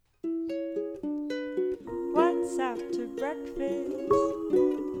after breakfast?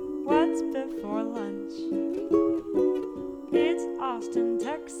 What's before lunch? It's Austin,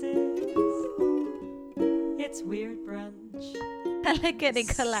 Texas. It's Weird Brunch.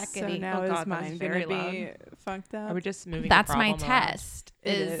 So now is mine going to be fucked up? Are we just moving? That's the my problem around? test.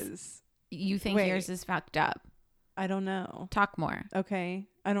 It is. You think yours is fucked up? I don't know. Talk more. Okay.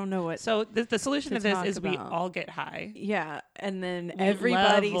 I don't know what. So the solution to this talk is we about. all get high. Yeah. And then We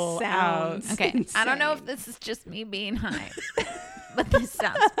everybody level sounds. out. Okay. I don't know if insane. this is just me being high, but this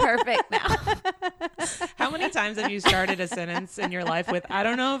sounds perfect now. How many times have you started a sentence in your life with, I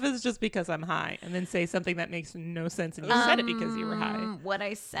don't know if it's just because I'm high, and then say something that makes no sense and you said it because you were high? What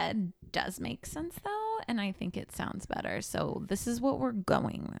I said does make sense though, and I think it sounds better. So this is what we're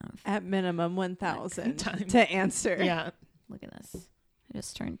going with. At minimum 1,000 Time. to answer. Yeah. Look at this. I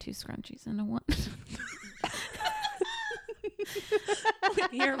just turned 2 scrunchies into one.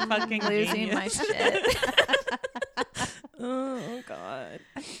 You're fucking Losing genius. my shit. Oh God.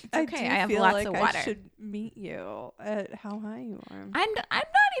 okay, I have feel lots like of I water. should meet you at how high you are. I'm not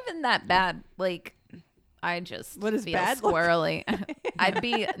even that bad. Like, I just What does feel bad look squirrely. I'd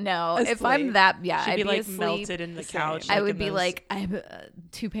be if I'm Asleep. that She'd I'd be like asleep. melted in the Same. couch. I like would in be those- like I'm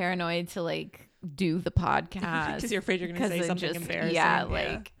too paranoid to like do the podcast because you're afraid you're going to say I'm something just, embarrassing. Yeah,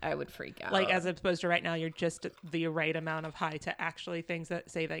 like I would freak out. Like as opposed to right now, you're just the right amount of high to actually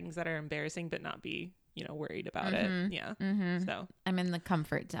say things that are embarrassing, but not be, worried about it. Yeah. So I'm in the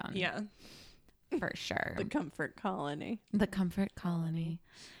comfort zone. yeah. for sure. The comfort colony. The comfort colony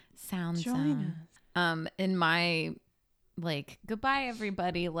sounds Join in my goodbye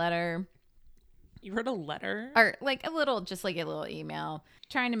everybody letter. You wrote a letter? Or like a little email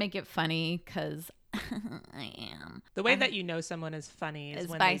trying to make it funny because I am. The way that you know someone is funny is Is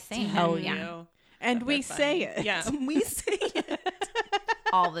when by they saying tell it, you. yeah. And that we they're say funny. it. Yeah, we say it.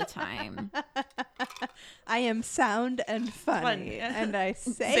 all the time. I am sound and funny. Fun. And I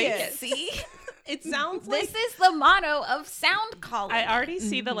say Say it. it. See? It sounds This like is the motto of Sound Colony. I already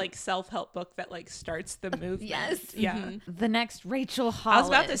see the self-help book that starts the movement. Yes. Yeah. The next Rachel Hollis. I was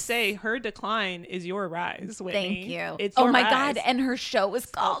about to say her decline is your rise, Whitney. Thank you. It's oh your my rise. God. And her show was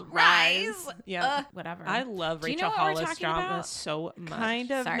called Rise. Yeah. Whatever. I love Do you know Rachel what we're Hollis talking drama about? so much.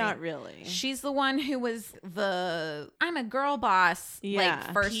 Kind of, Sorry. not really. She's the one who was I'm a girl boss,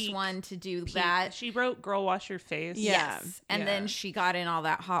 Yeah. first Peak. one to do Peak. that. She wrote Girl Wash Your Face. Yeah. Yes. And Yeah. then she got in all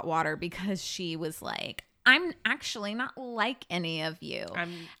that hot water because she was like, I'm actually not like any of you.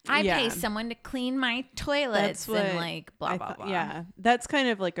 I Yeah. pay someone to clean my toilets That's what and blah, I blah, thought- blah. Yeah, that's kind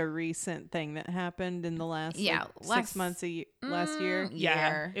of like a recent thing that happened in the last 6 months last year. Yeah.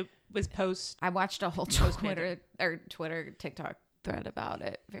 Year. It was post. I watched a whole Twitter TikTok thread about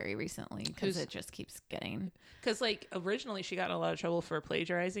it very recently because it just keeps getting. Because originally she got in a lot of trouble for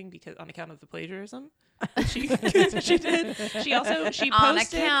plagiarizing on account of the plagiarism. She did. She posted On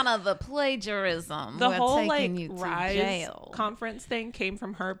account of the plagiarism, the we're whole taking you to Rise jail. conference thing came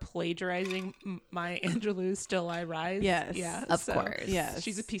from her plagiarizing Maya Angelou's "Still I Rise." Yes. Yeah, Of course. Yes.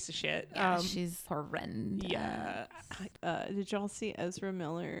 she's a piece of shit. Yeah, she's horrendous. Yeah. Did y'all see Ezra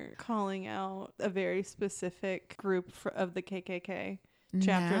Miller calling out a very specific group of the KKK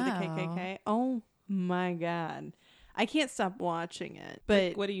chapter of the No. KKK? Oh my God, I can't stop watching it.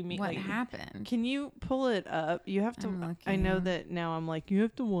 But What do you mean? What happened? can you pull it up? You have to. I'm I know looking. that now. I'm like, you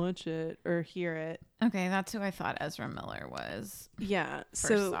have to watch it or hear it. Okay, that's who I thought Ezra Miller was. Yeah. First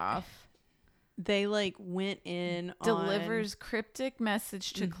So off, they went in delivers cryptic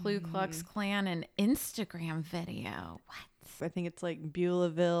message to Ku Klux Klan in Instagram video. What? I think it's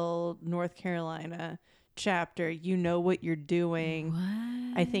Beulahville, North Carolina chapter. You know what you're doing.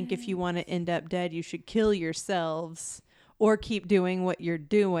 What? I think if you want to end up dead, you should kill yourselves or keep doing what you're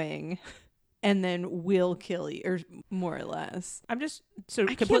doing, and then we'll kill you, or more or less. I'm just so I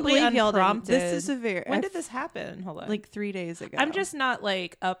can't completely believe y'all didn't- unprompted. This is a very. When did this happen? Hold on. 3 days ago. I'm just not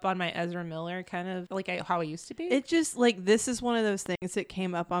up on my Ezra Miller kind of how I used to be. It just this is one of those things that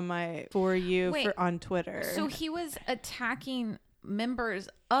came up on my For You Wait, on Twitter. So he was attacking members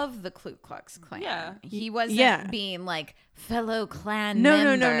of the Ku Klux Klan. Yeah. He wasn't Yeah. being fellow Klan No,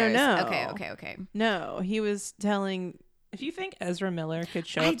 members. no. Okay. No, he was telling. If you think Ezra Miller could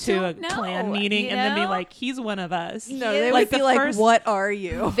show I up to a don't know, Klan meeting you and then be know? like, he's one of us. No, He they is- would be the like, first- "What are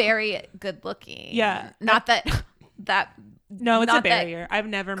you?" Very good looking. Yeah. Not that No, it's Not a that barrier. I've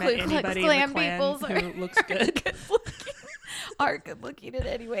never met Ku Klux anybody in Klan the Klan peoples are who looks good. are good looking in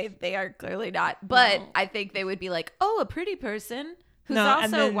any way. They are clearly not. But No. I think they would be like, oh, a pretty person who's No, and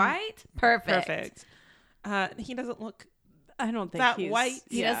also then- white. Perfect. Perfect. He doesn't look I don't think that he's white.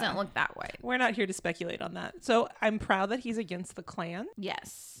 He yeah. doesn't look that white. We're not here to speculate on that. So I'm proud that he's against the Klan.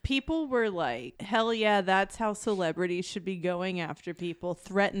 Yes. People were like, hell yeah, that's how celebrities should be going after people,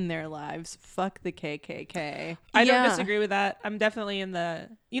 threaten their lives. Fuck the KKK. I don't Yeah. disagree with that. I'm definitely in the,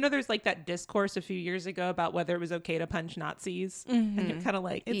 there's like that discourse a few years ago about whether it was okay to punch Nazis. And you're kind of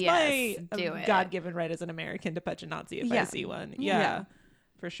like, it's Yes, my do it. God-given right as an American to punch a Nazi if I Yeah. see one. Yeah. Yeah,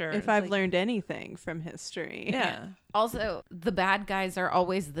 for sure. If It's I've like- learned anything from history. Yeah. Also, the bad guys are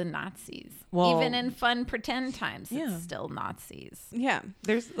always the Nazis. Well- Even in fun pretend times, Yeah. it's still Nazis. Yeah.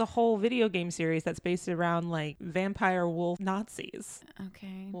 There's the whole video game series that's based around like vampire wolf Nazis.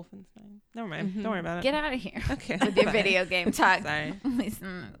 Okay. Wolfenstein. Never mind. Don't worry about it. Get out of here Okay. with your Bye. video game talk. Sorry.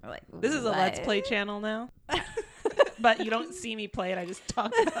 Like, This is a Let's what? Play channel now. But you don't see me play it. I just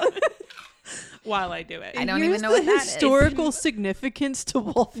talk about it while I do it. I don't Here's even know the what that is. historical significance to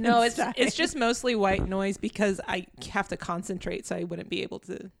Wolfenstein. No, it's just mostly white noise because I have to concentrate, so I wouldn't be able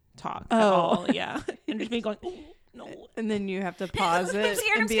to talk at all. Yeah, and just me going, oh, no. And then you have to pause it I'm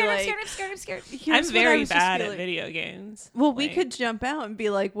scared, and I'm be scared, like, I'm scared, I'm scared. "Here's I'm what I very was just bad at feeling." video games. Well, we Like, could jump out and be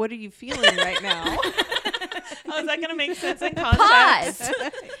like, what are you feeling right now? Oh, is that gonna make sense in context?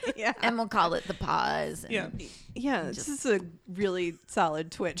 Pause. yeah. And we'll call it the pause. and- Yeah, Yeah, this is a really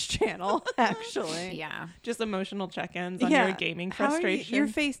solid Twitch channel, actually. Yeah. just emotional check-ins on your gaming How are you- frustration. Your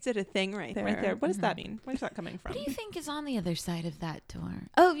face did a thing right there. right there. What does that mean? Where's that coming from? What do you think is on the other side of that door?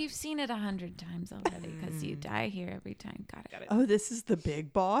 Oh, you've seen it 100 times already because you die here every time. Got it. Oh, this is the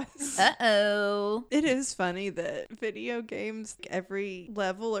big boss. Uh-oh. It is funny that video games, every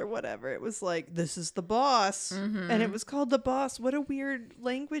level or whatever, it was like, this is the boss. And it was called the boss. What a weird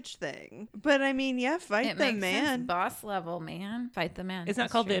language thing. But I mean, yeah, fight It the makes man. sense. Boss level, man. Fight the man. It's not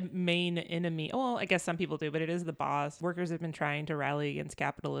That's called true. the main enemy. Oh, well, I guess some people do, but it is the boss. Workers have been trying to rally against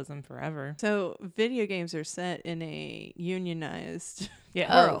capitalism forever. So video games are set in a unionized Yeah.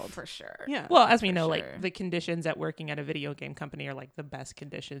 Oh, world. for sure. Yeah. Well, as we For know, sure. like the conditions at working at a video game company are like the best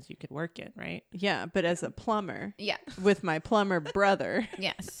conditions you could work in, right? Yeah, but as a plumber Yeah. with my plumber brother,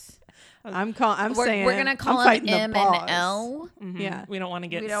 Yes. I'm We're saying gonna call I'm him fighting the M boss. and L. Yeah. We don't want to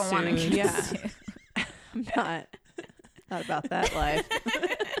get We don't sued. want to get Yeah. sued. I'm not about that life.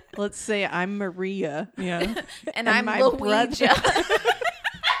 Let's say I'm Maria. Yeah. And And I'm my Luigi.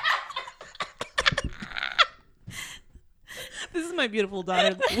 This is my beautiful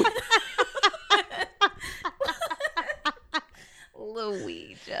daughter.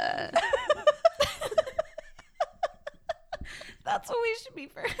 Luigi. That's what we should be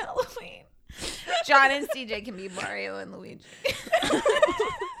for Halloween. John and CJ can be Mario and Luigi.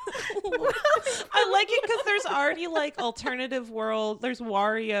 I like it because there's already like alternative world. There's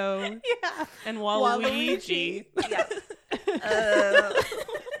Wario Yeah. and Waluigi. Yeah.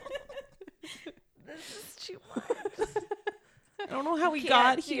 This is too much. I don't know how we Can't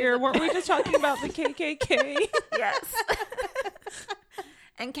got do here. the Weren't we just talking about the KKK? Yes.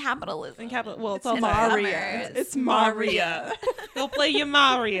 And capitalism. And capital. Well, it's all And Maria. summers. It's Maria. Go play your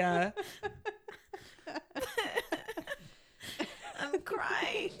Maria. I'm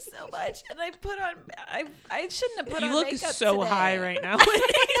crying so much, and I put on. I shouldn't have put on You look makeup so today. high right now.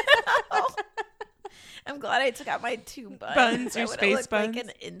 I'm glad I took out my 2 buns. Buns, I your would've space looked like buns.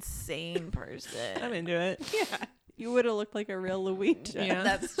 an insane person. I'm into it. Yeah. You would have looked like a real Luigi. Yeah.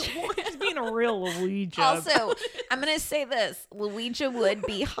 That's true. Just being a real Luigi. Also, I'm gonna say this: Luigi would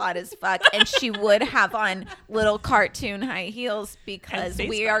be hot as fuck, and she would have on little cartoon high heels because face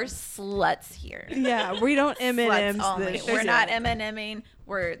we are sluts here. Yeah, we don't Sluts M&Ms only. this. We're year. not M&Ming.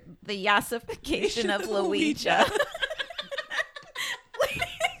 We're the yassification of Luigi. This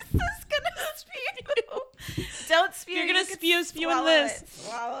is gonna spew. Don't spew. You're gonna you can spew in swallow this. it.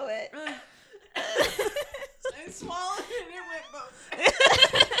 Swallow it. I swallowed and it went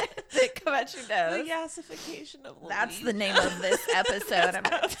both. Did it come out your nose? yassification of That's the name of this episode. I'm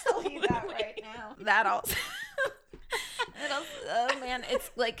going to tell you that right now. That also. Oh man,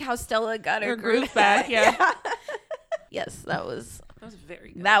 it's like how Stella got her groove back. Yeah. Yes, that was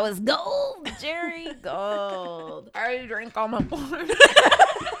very good. that was gold, Jerry. Gold. I already drank all my porn.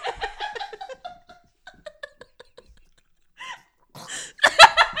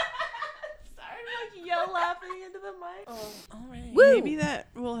 Yell laughing into the mic. Oh, all right. Woo. Maybe that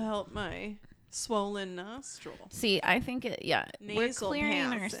will help my swollen nostril. See, I think it. Yeah, we're Nasal clearing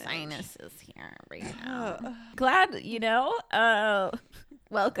our passage. sinuses here right now. Glad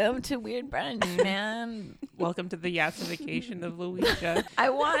welcome to Weird Brunch, man. Welcome to the yassification of Luigi. I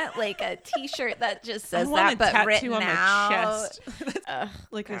want like a T-shirt that just I says want that, a but tattoo written on my out. chest. Ugh,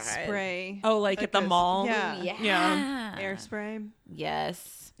 Like a God. spray. Oh, like at the a- mall. Yeah. Yeah. Yeah. Air spray.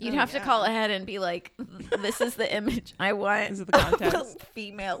 Yes. You'd Oh, have to yeah. call ahead and be like, "This is the image I want." This is the of a context.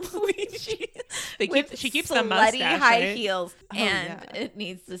 female Luigi. She keeps the slutty mustache, high right? heels, and yeah. it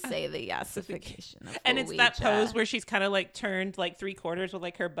needs to say the yassification of And it's that Luigi. pose where she's kind of like turned like 3/4 with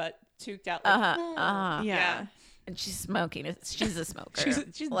like her butt tooked out. Like, Yeah. Yeah. And she's smoking. She's a smoker.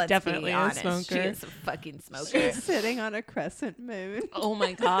 She's Let's definitely be a honest. She smoker. is a fucking smoker. She's sitting on a crescent moon. Oh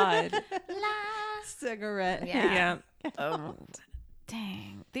my god. Cigarette. Yeah. Yeah. Oh,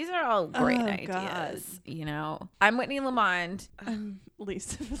 dang. These are all great Oh, ideas. God. You know, I'm Whitney Lamond.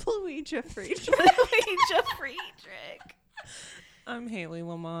 Lisa Luigi Friedrich. Luigi Friedrich. I'm Haley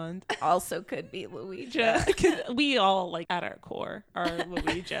Lamond. Also could be Luigi. We all like at our core are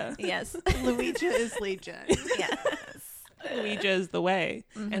Luigi. Yes. Luigi is Legion. Yes. Luigi is the way,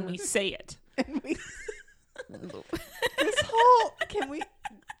 and we say it. And we, this whole, can we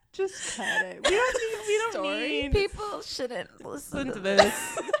just cut it? We don't need People shouldn't listen Listen to to this.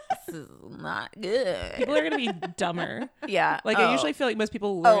 this. This is not good. People are gonna be dumber. Yeah. Like I Oh. usually feel like most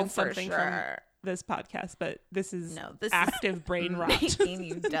people learn for something sure. from this podcast, but this is No, this active brain is rot. making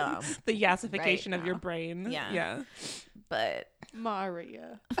you dumb. The yassification right of your now. brain. Yeah. Yeah. But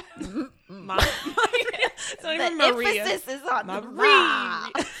Maria. It's not the even Maria. emphasis is on the Marie. ra.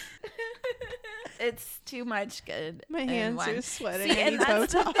 It's too much good. My in hands one. are sweating. See, I and need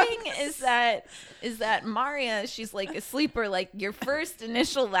that's Botox. the thing is that Maria, she's like a sleeper. Like your first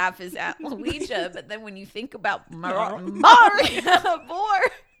initial laugh is at Luigi, but then when you think about Maria more,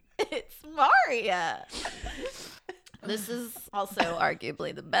 it's Maria. This is also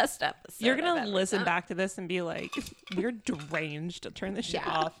arguably the best episode. You're I've gonna ever listen done. back to this and be like, "We're deranged. Turn this shit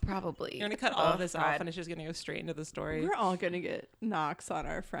Yeah, off." probably. You're gonna cut all Oh, of this God. off, and it's just gonna go straight into the story. We're all gonna get knocks on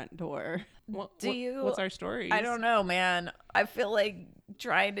our front door. What's our story? I don't know, man. I feel like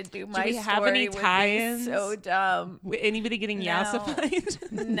trying to do my we story have any would be tie-ins? so dumb. Anybody getting No.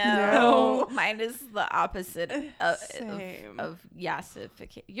 yassified? No, mine is the opposite Same. of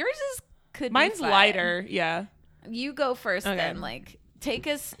yassification. Yours is could Mine's be fun. lighter. Yeah. You go first, Okay. then. Like, take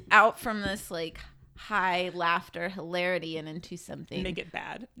us out from this like high laughter, hilarity, and into something. Make it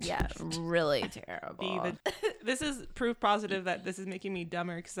bad. yeah, really terrible. This is proof positive that this is making me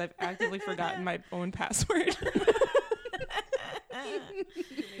dumber because I've actively forgotten my own password.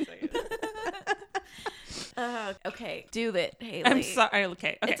 Okay, do it, Haley. I'm sorry.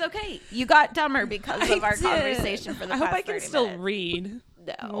 Okay. It's okay. You got dumber because of our conversation for the I past hope I can 30 still minutes. read.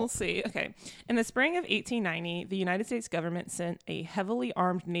 No. We'll see. Okay. In the spring of 1890, the United States government sent a heavily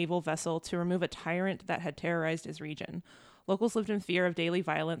armed naval vessel to remove a tyrant that had terrorized his region. Locals lived in fear of daily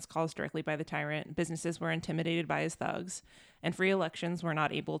violence caused directly by the tyrant. Businesses were intimidated by his thugs, and free elections were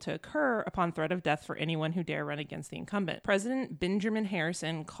not able to occur upon threat of death for anyone who dare run against the incumbent. President Benjamin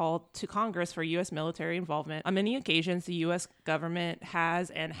Harrison called to Congress for U.S. military involvement. On many occasions, the U.S. government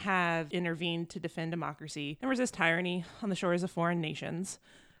has and have intervened to defend democracy and resist tyranny on the shores of foreign nations.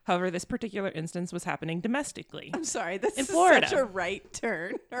 However, this particular instance was happening domestically. I'm sorry, this In is Florida. such a right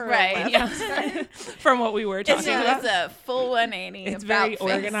turn. Or a Right, left Yeah. turn. From what we were talking It's, about. it's a full 180. It's about very face.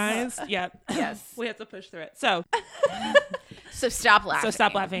 organized. Yeah. Yes. We have to push through it. So So stop laughing.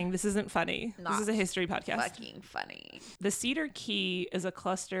 stop laughing. This isn't funny. Not This is a history podcast. Fucking funny. The Cedar Key is a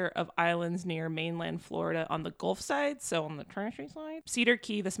cluster of islands near mainland Florida on the Gulf side, so on the trashy side. Cedar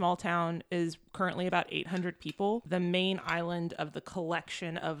Key, the small town, is currently about 800 people. The main island of the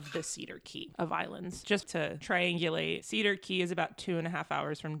collection of the Cedar Key of islands. Just to triangulate, Cedar Key is about 2.5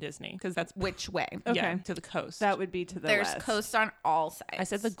 hours from Disney because that's Which way? yeah, Okay. to the coast. That would be to the There's west. coast on all sides. I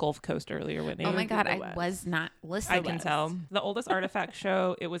said the Gulf Coast earlier, Whitney. Oh my would be God, the I west. was not listening. I can tell. The oldest artifacts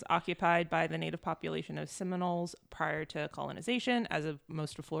show it was occupied by the native population of Seminoles prior to colonization, as of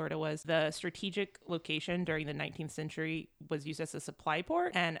most of Florida was. The strategic location during the 19th century was used as a supply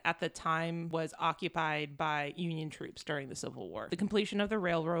port, and at the time was occupied by Union troops during the Civil War. The completion of the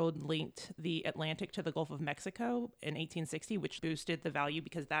railroad linked the Atlantic to the Gulf of Mexico in 1860, which boosted the value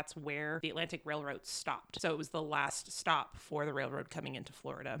because that's where the Atlantic Railroad stopped. So it was the last stop for the railroad coming into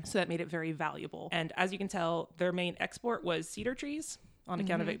Florida. So that made it very valuable. And as you can tell, their main export was cedar trees on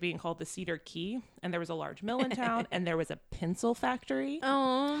account of it being called the Cedar Key. And there was a large mill in town, and there was a pencil factory.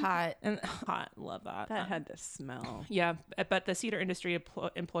 Oh, Hot. And hot, love that. that had to smell. Yeah, but the cedar industry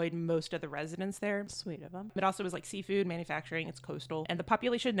employed most of the residents there. Sweet of them. It also was like seafood manufacturing. It's coastal, and the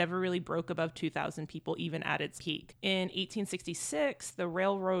population never really broke above 2,000 people, even at its peak. In 1866, the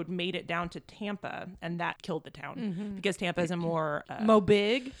railroad made it down to Tampa, and that killed the town because Tampa is a more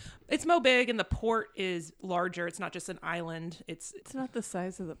Mobig. it's more big, and the port is larger. It's not just an island. It's It's not the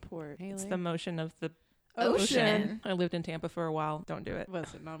size of the port. Haley. the motion of the Ocean. I lived in Tampa for a while. Don't do it.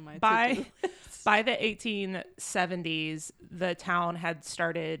 Wasn't on my By to-do list. by the 1870s, the town had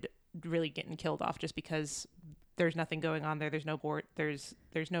started really getting killed off just because there's nothing going on there. There's no board. There's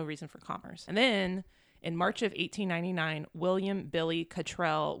no reason for commerce. And then in March of 1899, William Billy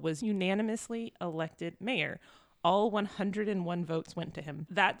Cottrell was unanimously elected mayor. All 101 votes went to him.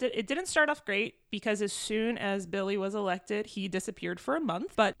 It didn't start off great because as soon as Billy was elected, he disappeared for a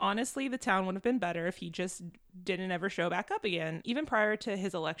month. But honestly, the town would have been better if he just didn't ever show back up again. Even prior to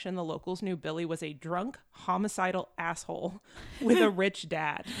his election, the locals knew Billy was a drunk, homicidal asshole with a rich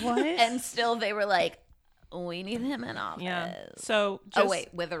dad. What? And still they were like, we need him in office. Yeah. So Oh,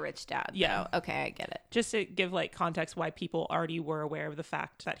 wait, with a rich dad. Yeah. though. Okay, I get it. just to give like context why people already were aware of the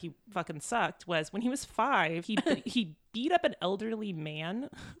fact that he fucking sucked was when he was 5, he beat up an elderly man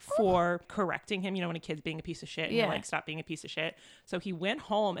for correcting him, when a kid's being a piece of shit and you're Yeah. like, stop being a piece of shit. So he went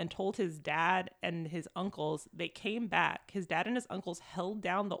home and told his dad and his uncles. They came back. His dad and his uncles held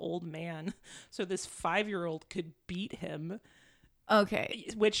down the old man so this 5-year-old could beat him, Okay.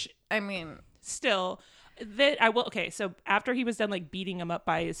 which I mean, still that I will. Okay, so after he was done like beating him up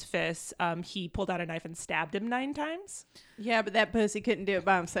by his fists, he pulled out a knife and stabbed him 9 times. Yeah, but that pussy couldn't do it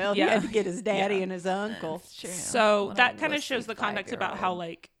by himself. Yeah. He had to get his daddy Yeah. and his uncle. it's true. So What a that kind of wussy shows the context about how 5-year-old.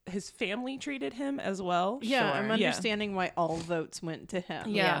 like his family treated him as well. Yeah, I'm Sure. Yeah. understanding why all votes went to him.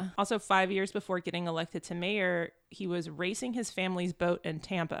 Yeah. Also, 5 years before getting elected to mayor, he was racing his family's boat in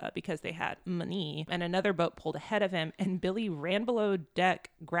Tampa because they had money, and another boat pulled ahead of him. And Billy ran below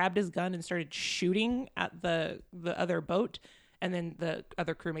deck, grabbed his gun, and started shooting at the other boat. And then the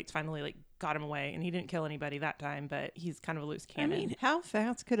other crewmates finally like got him away, and he didn't kill anybody that time. But he's kind of a loose I cannon. mean, how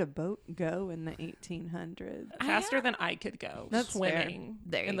fast could a boat go in the 1800s? Faster than I could go That's swimming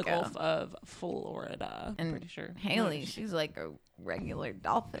There in you the go. Gulf of Florida. I'm And pretty sure. Haley, she's like a regular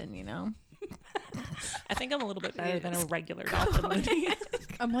dolphin, I think I'm a little bit better than a regular dolphin. Moody.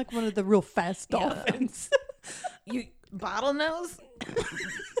 I'm like one of the real fast Yeah. dolphins. You bottlenose?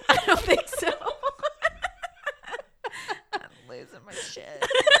 I don't think so. I'm losing my shit.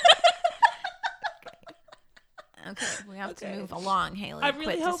 Okay, we have to move along, Haley. I really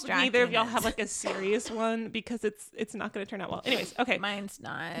Quit hope neither of y'all distracting have us. like a serious one because it's not going to turn out well. Anyways, okay. Mine's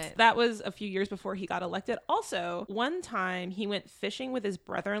not. That was a few years before he got elected. Also, one time he went fishing with his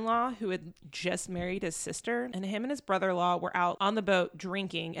brother-in-law who had just married his sister, and him and his brother-in-law were out on the boat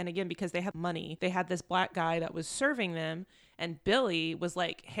drinking. And again, because they had money, they had this black guy that was serving them. And Billy was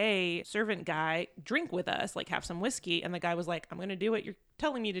like, hey, servant guy, drink with us, like have some whiskey. And the guy was like, I'm going to do what you're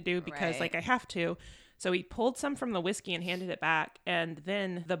telling me to do because Right. like I have to. So he pulled some from the whiskey and handed it back. And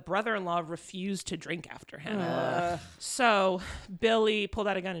then the brother-in-law refused to drink after him. So Billy pulled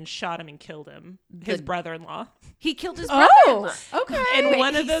out a gun and shot him and killed him, his brother-in-law. He killed his Oh, brother-in-law. okay. And Wait,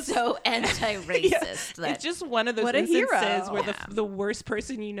 one of he's those so anti-racist. that It's just one of those What a instances hero. where Yeah. the worst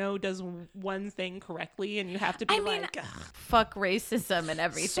person you know does one thing correctly and you have to be I mean, like, "Ugh." fuck racism and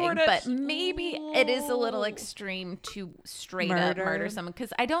everything, Sorta. but maybe it is a little extreme to straight up Murder. murder someone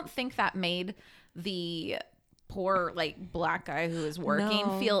because I don't think that made the poor like black guy who is working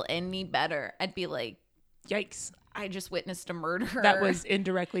No. feel any better. I'd be like, Yikes. I just witnessed a murder That was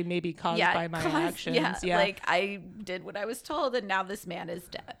indirectly maybe caused by my actions. Yeah. like I did what I was told, and now this man is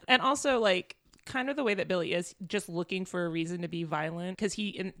dead. And also, like, kind of the way that Billy is, just looking for a reason to be violent, because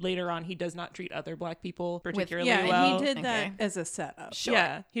later on he does not treat other black people particularly Yeah, well. and he did Okay. that as a setup. Sure.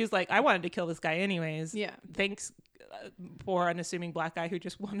 Yeah, he was like, I wanted to kill this guy anyways. Yeah. Thanks, poor unassuming black guy who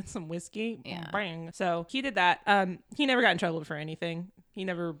just wanted some whiskey. Yeah. Bang. So he did that. He never got in trouble for anything.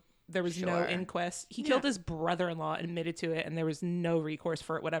 There was no Sure. inquest. He killed his brother-in-law, admitted to it, and there was no recourse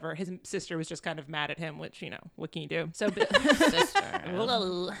for it, whatever. His sister was just kind of mad at him, which, what can you do? So,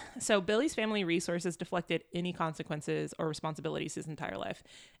 so Billy's family resources deflected any consequences or responsibilities his entire life.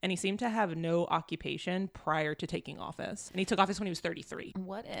 And he seemed to have no occupation prior to taking office. And he took office when he was 33.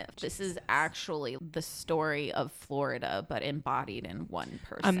 What if this is actually the story of Florida, but embodied in one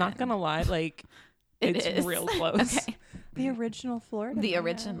person? I'm not going to lie, like, It it's is. real close. Okay. The original Florida. The man.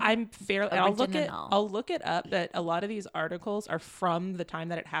 original. I'm fairly. I'll Original. look it up. But a lot of these articles are from the time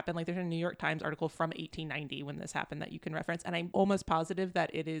that it happened. Like there's a New York Times article from 1890 when this happened that you can reference, and I'm almost positive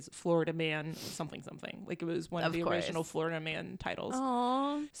that it is Florida Man something something. Like it was one of Of the course. original Florida Man titles.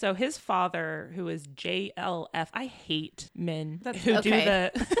 Aw. So his father, who is JLF, I hate men That's- who okay. do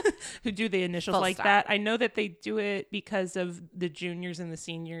the who do the initials Full like stop. that. I know that they do it because of the juniors and the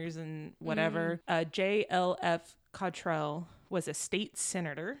seniors and whatever. JLF Cottrell was a state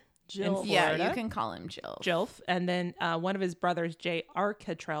senator Jill. in Yeah, Florida. you can call him Jill. Jilf, and then one of his brothers, J.R.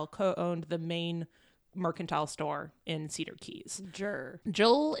 Cottrell, co-owned the main mercantile store in Cedar Keys. Jur.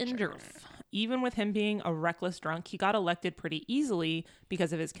 Joel and Jerf. even with him being a reckless drunk, he got elected pretty easily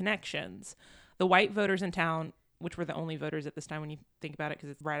because of his connections. The white voters in town, which were the only voters at this time when you think about it, because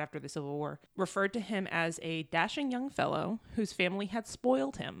it's right after the Civil War, referred to him as a dashing young fellow whose family had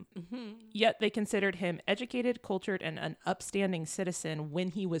spoiled him. Yet they considered him educated, cultured, and an upstanding citizen when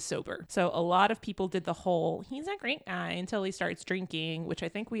he was sober. So a lot of people did the whole, he's a great guy until he starts drinking, which I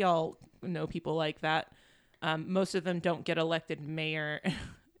think we all know people like that. Most of them don't get elected mayor.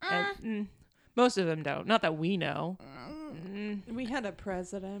 Most of them don't. Not that we know. We had a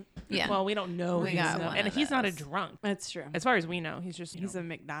president. Yeah. Well, we don't know. We got one and of he's not a those. drunk. That's true. As far as we know, he's just, He's a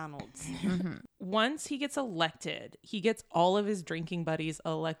McDonald's. once he gets elected, he gets all of his drinking buddies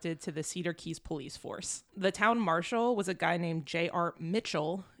elected to the Cedar Keys police force. The town marshal was a guy named J.R.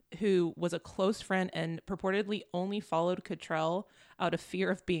 Mitchell, who was a close friend and purportedly only followed Cottrell out of fear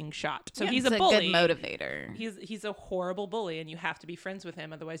of being shot. So he's It's a bully. good motivator. He's a horrible bully, and you have to be friends with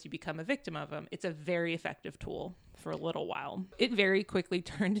him, otherwise you become a victim of him. It's a very effective tool for a little while. It very quickly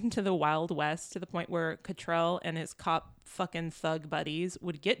turned into the Wild West to the point where Cottrell and his cop fucking thug buddies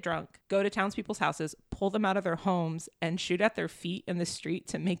would get drunk, go to townspeople's houses, pull them out of their homes, and shoot at their feet in the street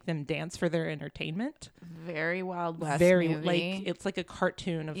to make them dance for their entertainment. Very Wild West Very movie. like it's like a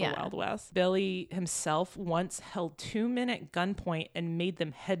cartoon of Yeah. the Wild West. Billy himself once held 2 men at gunpoint and made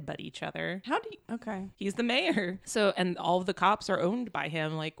them headbutt each other. How do you? Okay. He's the mayor. So, and all of the cops are owned by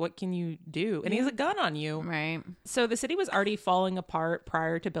him. Like, what can you do? And he has a gun on you. Right. So the city was already falling apart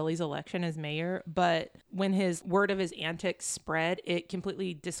prior to Billy's election as mayor, but when his word of his antics spread, it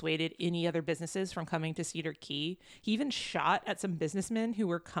completely dissuaded any other businesses from coming to Cedar Key. He even shot at some businessmen who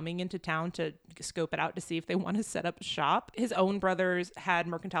were coming into town to scope it out to see if they want to set up shop. His own brothers had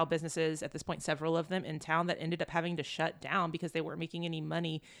mercantile businesses, at this point several of them in town, that ended up having to shut down because they weren't making any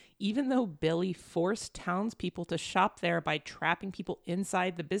money, even though Billy forced townspeople to shop there by trapping people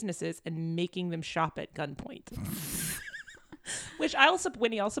inside the businesses and making them shop at gunpoint. Which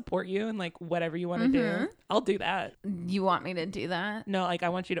Winnie, I'll support you and like whatever you want to do. I'll do that. You want me to do that? No, like I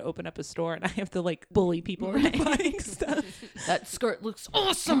want you to open up a store and I have to like bully people into buying stuff. That skirt looks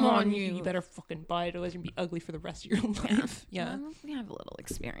awesome on you. You better fucking buy it, otherwise you're gonna be ugly for the rest of your life. Yeah. Well, we have a little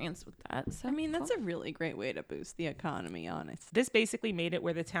experience with that. So I mean, that's a really great way to boost the economy, honest. This basically made it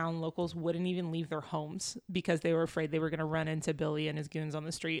where the town locals wouldn't even leave their homes because they were afraid they were going to run into Billy and his goons on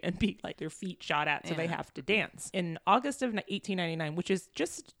the street and be like their feet shot at, so they have to dance. In August of 1899, which is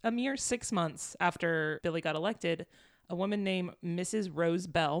just a mere 6 months after Billy got elected, a woman named Mrs. Rose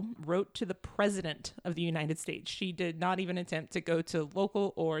Bell wrote to the President of the United States. She did not even attempt to go to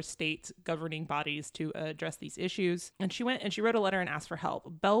local or state governing bodies to address these issues. And she went and she wrote a letter and asked for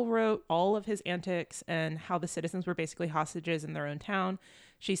help. Bell wrote all of his antics and how the citizens were basically hostages in their own town.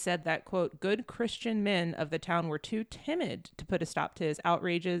 She said that, quote, good Christian men of the town were too timid to put a stop to his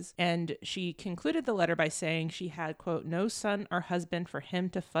outrages. And she concluded the letter by saying she had, quote, no son or husband for him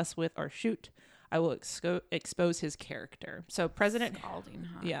to fuss with or shoot. I will expose his character. So President, Scalding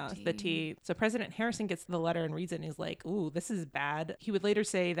hot the tea. So President Harrison gets the letter and reads it and is like, ooh, this is bad. He would later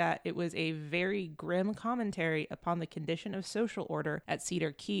say that it was a very grim commentary upon the condition of social order at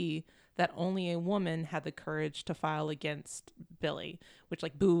Cedar Key, that only a woman had the courage to file against Billy, which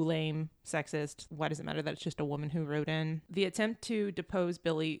like, boo, lame, sexist. Why does it matter that it's just a woman who wrote in? The attempt to depose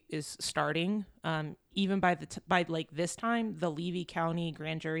Billy is starting. Even by this time, the Levy County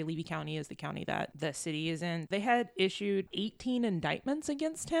grand jury, Levy County is the county that the city is in, they had issued 18 indictments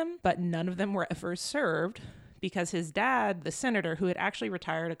against him, but none of them were ever served. Because his dad, the senator, who had actually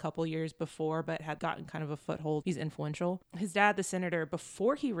retired a couple years before but had gotten kind of a foothold, he's influential. His dad, the senator,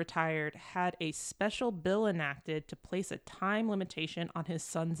 before he retired, had a special bill enacted to place a time limitation on his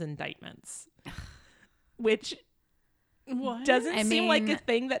son's indictments. Which doesn't seem like a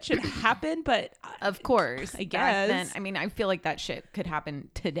thing that should happen, but of course, I back then, guess. I mean, I feel like that shit could happen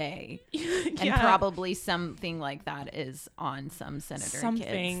today, and Yeah. probably something like that is on some senator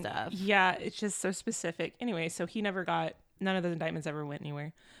kid stuff. Yeah, it's just so specific. Anyway, so he never got, none of those indictments ever went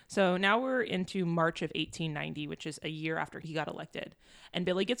anywhere. So now we're into March of 1890, which is a year after he got elected. And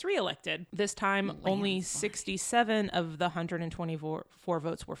Billy gets reelected. This time, only 67 of the 124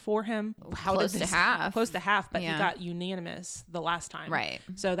 votes were for him. Close to half. Close to half, but Yeah. he got unanimous the last time. Right.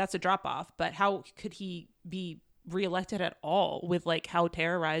 So that's a drop off. But how could he be reelected at all with like how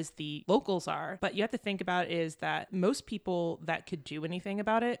terrorized the locals are? But you have to think about is that most people that could do anything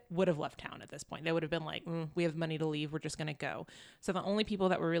about it would have left town at this point. They would have been like, we have money to leave, we're just gonna go. So the only people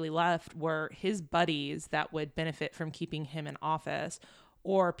that were really left were his buddies that would benefit from keeping him in office,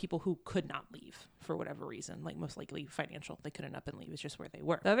 or people who could not leave for whatever reason, like most likely financial. They couldn't up and leave. It's just where they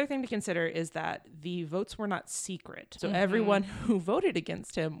were. The other thing to consider is that the votes were not secret. So everyone who voted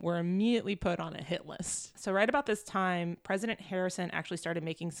against him were immediately put on a hit list. So right about this time, President Harrison actually started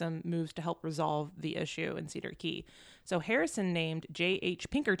making some moves to help resolve the issue in Cedar Key. So Harrison named J.H.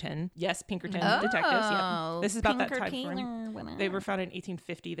 Pinkerton. Yes, Pinkerton detectives. Yeah. This is about that time frame. They were founded in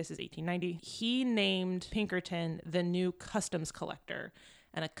 1850. This is 1890. He named Pinkerton the new customs collector.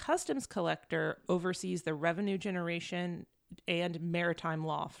 And a customs collector oversees the revenue generation and maritime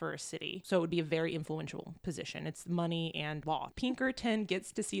law for a city. So it would be a very influential position. It's money and law. Pinkerton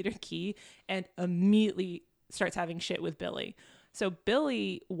gets to Cedar Key and immediately starts having shit with Billy. So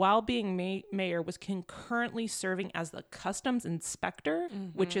Billy, while being mayor, was concurrently serving as the customs inspector,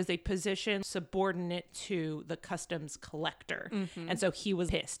 which is a position subordinate to the customs collector. And so he was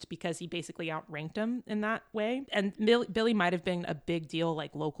pissed because he basically outranked him in that way. And Billy might have been a big deal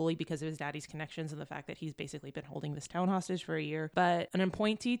like locally because of his daddy's connections and the fact that he's basically been holding this town hostage for a year. But an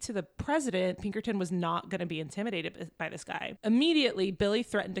appointee to the president, Pinkerton was not going to be intimidated by this guy. Immediately, Billy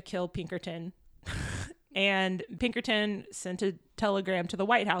threatened to kill Pinkerton. And Pinkerton sent a telegram to the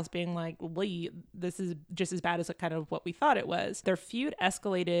White House being like, Lee, this is just as bad as kind of what we thought it was. Their feud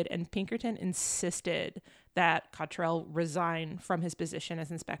escalated and Pinkerton insisted that Cottrell resign from his position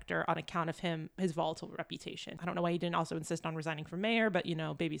as inspector on account of his volatile reputation. I don't know why he didn't also insist on resigning from mayor, but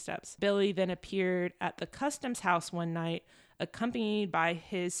baby steps. Billy then appeared at the customs house one night, accompanied by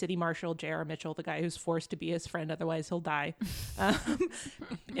his city marshal, J.R. Mitchell, the guy who's forced to be his friend, otherwise he'll die.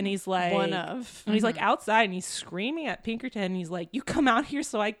 And he's like, he's like outside and he's screaming at Pinkerton. And he's like, you come out here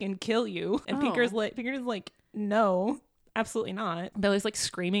so I can kill you. And Pinkerton's like, no. Absolutely not. Billy's like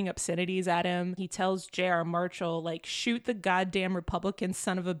screaming obscenities at him. He tells J.R. Marshall, like, shoot the goddamn Republican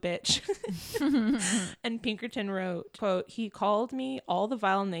son of a bitch. And Pinkerton wrote, quote, he called me all the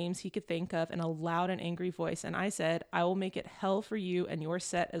vile names he could think of in a loud and angry voice. And I said, I will make it hell for you and your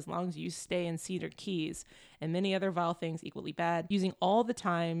set as long as you stay in Cedar Keys, and many other vile things equally bad, using all the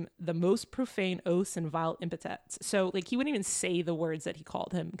time the most profane oaths and vile epithets. So like he wouldn't even say the words that he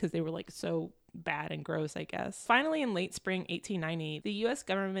called him because they were like so bad and gross, I guess. Finally, in late spring 1890, the U.S.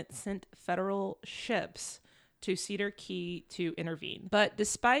 government sent federal ships to Cedar Key to intervene. But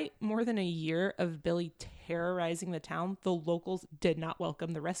despite more than a year of Billy terrorizing the town, the locals did not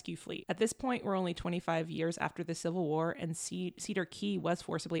welcome the rescue fleet. At this point, we're only 25 years after the Civil War, and Cedar Key was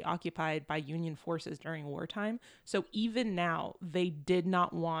forcibly occupied by Union forces during wartime. So even now, they did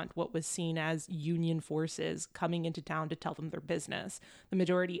not want what was seen as Union forces coming into town to tell them their business. The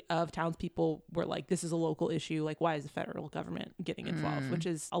majority of townspeople were like, this is a local issue. Like, why is the federal government getting involved? Which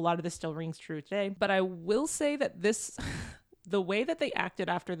is, a lot of this still rings true today. But I will say that the way that they acted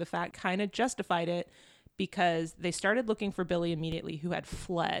after the fact kind of justified it, because they started looking for Billy immediately, who had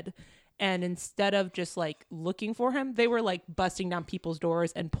fled. And instead of just like looking for him, they were like busting down people's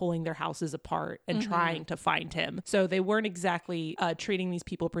doors and pulling their houses apart and trying to find him. So they weren't exactly treating these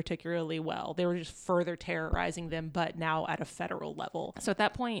people particularly well. They were just further terrorizing them, but now at a federal level. So at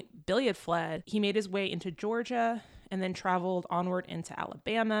that point, Billy had fled. He made his way into Georgia and then traveled onward into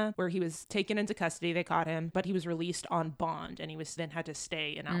Alabama, where he was taken into custody. They caught him, but he was released on bond, and he was then had to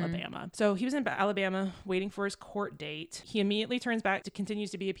stay in Alabama. So he was in Alabama waiting for his court date. He immediately turns back to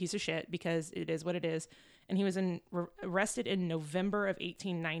continues to be a piece of shit because it is what it is. And he was arrested in November of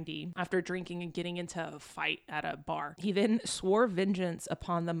 1890 after drinking and getting into a fight at a bar. He then swore vengeance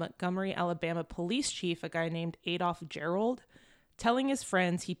upon the Montgomery, Alabama police chief, a guy named Adolph Gerald, telling his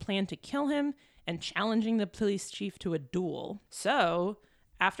friends he planned to kill him and challenging the police chief to a duel. So,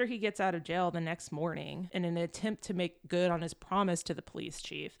 after he gets out of jail the next morning, in an attempt to make good on his promise to the police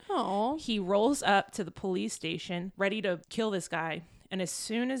chief, he rolls up to the police station, ready to kill this guy. And as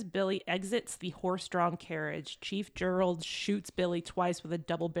soon as Billy exits the horse-drawn carriage, Chief Gerald shoots Billy twice with a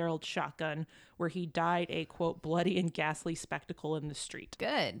double-barreled shotgun, where he died a, quote, bloody and ghastly spectacle in the street.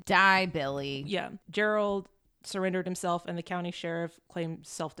 Good. Die, Billy. Yeah. Gerald surrendered himself, and the county sheriff claimed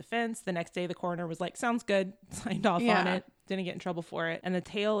self-defense. The next day, the coroner was like, sounds good, signed off on it, didn't get in trouble for it. And the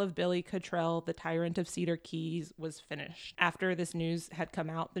tale of Billy Cottrell, the tyrant of Cedar Keys, was finished. After this news had come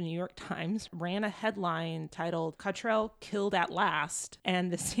out, the New York Times ran a headline titled, Cottrell Killed at Last.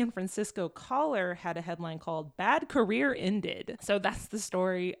 And the San Francisco Caller had a headline called, Bad Career Ended. So that's the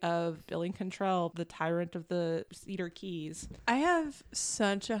story of Billy Cottrell, the tyrant of the Cedar Keys. I have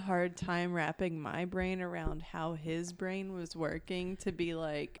such a hard time wrapping my brain around how his brain was working to be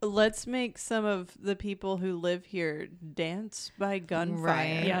like, let's make some of the people who live here dance dance by gunfire.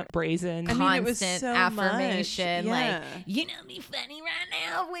 Right. Yeah, brazen. I mean, it was Constant so affirmation. much. Like, Yeah. you know, it'd be funny right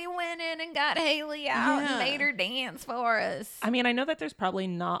now if we went in and got Haley out Yeah. and made her dance for us. I mean, I know that there's probably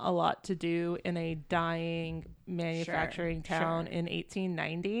not a lot to do in a dying manufacturing town in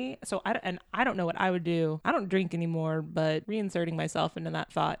 1890. So I don't know what I would do. I don't drink anymore, but reinserting myself into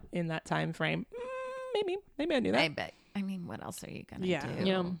that thought in that time frame, maybe I do that. I bet. I mean, what else are you gonna Yeah. do?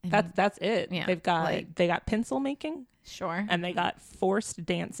 Yeah, I mean, that's it. yeah, They've got like- they got pencil making sure. and they got forced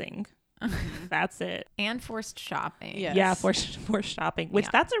dancing. That's it. And forced shopping. Yeah. Yeah, Yes. for shopping, which Yeah.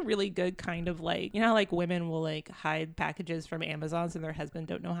 that's a really good kind of like, you know how like women will like hide packages from Amazon so their husband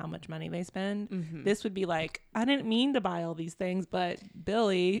don't know how much money they spend. Mm-hmm. This would be like, I didn't mean to buy all these things, but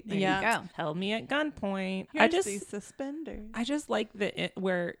Billy There Yeah. you go. held me at gunpoint. Here's these suspenders. I just like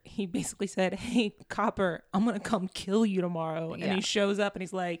where he basically said, "Hey, copper, I'm gonna come kill you tomorrow," and Yeah. he shows up and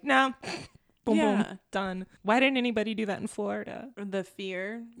he's like, "No." Boom, Yeah. boom, done. Why didn't anybody do that in Florida? The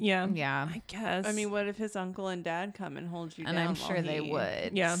fear. Yeah. Yeah. I guess. I mean, what if his uncle and dad come and hold you And down? I'm while sure they he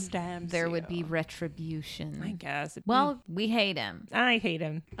would. Yeah. stabs There would be you? retribution. I guess. Well, we hate him. I hate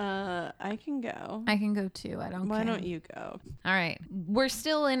him. I can go. I can go too. I don't Why care. don't you go? All right. We're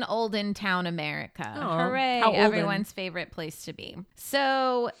still in olden town America. Aw, Hooray. how olden? Everyone's favorite place to be.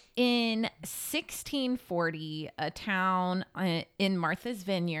 So in 1640, a town in Martha's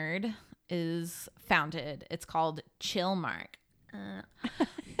Vineyard is founded. It's called Chilmark.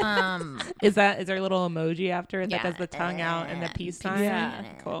 Is there a little emoji after it that Yeah. does the tongue out and the peace sign? Yeah.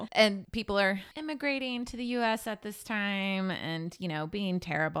 Cool. And people are immigrating to the US at this time and, you know, being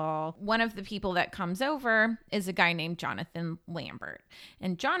terrible. One of the people that comes over is a guy named Jonathan Lambert.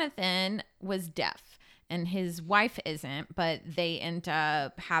 And Jonathan was deaf. And his wife isn't, but they end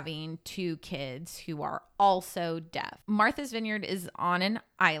up having 2 kids who are also deaf. Martha's Vineyard is on an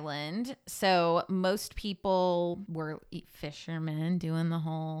island. So most people were fishermen doing the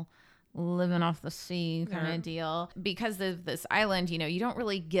whole living off the sea kind Yeah. of deal. Because of this island, you know, you don't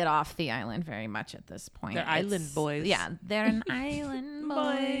really get off the island very much at this point. They're island boys. Yeah, they're an island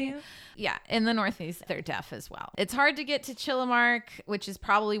boy. Yeah, in the Northeast, they're deaf as well. It's hard to get to Chilmark, which is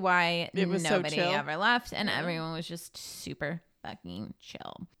probably why It was so nobody chill. ever left, and everyone was just super fucking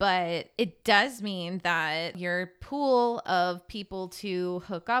chill. But it does mean that your pool of people to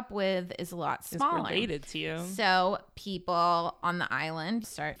hook up with is a lot It's smaller. related to you. So people on the island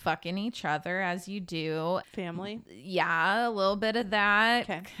start fucking each other as you do. Family. Yeah, a little bit of that.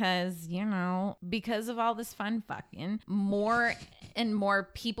 'Kay. Because, you know, because of all this fun fucking, more and more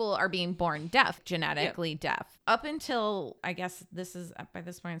people are being born deaf, genetically deaf. Up until, I guess by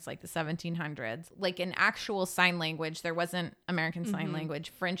this point, it's like the 1700s. Like an actual sign language, there wasn't American Sign Language.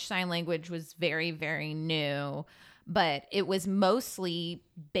 French Sign Language was very, very new. But it was mostly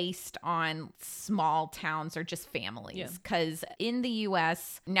based on small towns or just families. Because in the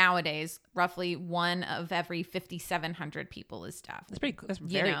US nowadays, roughly 1 of every 5,700 people is deaf. That's You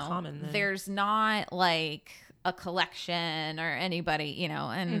very know, common. Then. There's not like a collection or anybody, you know,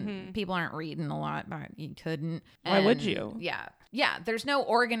 and people aren't reading a lot, but you couldn't. Why would And you? Yeah. Yeah. There's no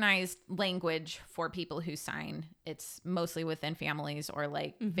organized language for people who sign. It's mostly within families or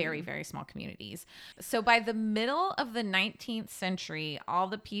like very, very small communities. So by the middle of the 19th century, all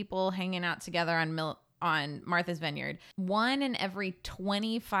the people hanging out together on Martha's Vineyard, 1 in every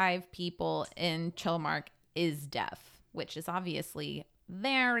 25 people in Chilmark is deaf, which is obviously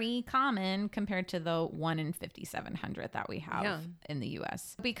very common compared to the 1 in 5,700 that we have in the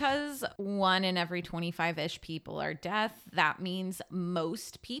US. Because 1 in every 25-ish people are deaf, that means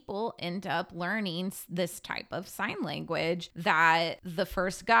most people end up learning this type of sign language that the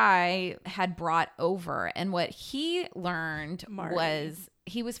first guy had brought over. And what he learned Marty. was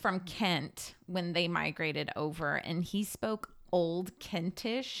he was from Kent when they migrated over, and he spoke Old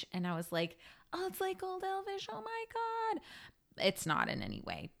Kentish. And I was like, oh, it's like Old Elvish. Oh my God. It's not in any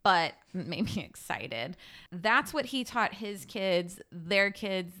way, but it made me excited. That's what he taught his kids, their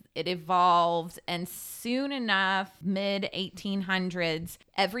kids. It evolved. And soon enough, mid 1800s,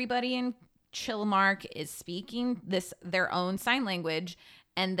 everybody in Chilmark is speaking their own sign language.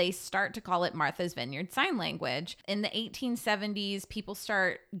 And they start to call it Martha's Vineyard Sign Language. In the 1870s, people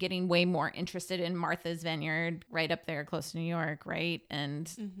start getting way more interested in Martha's Vineyard, right up there close to New York, right?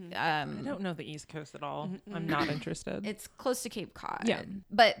 And I don't know the East Coast at all. I'm not interested. it's close to Cape Cod. Yeah.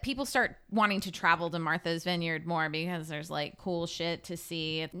 But people start wanting to travel to Martha's Vineyard more because there's like cool shit to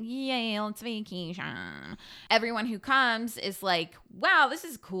see. Yay, let's vacation. Everyone who comes is like, wow, this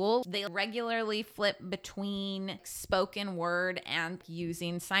is cool. They regularly flip between spoken word and using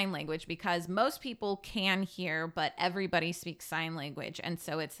using sign language because most people can hear, but everybody speaks sign language. And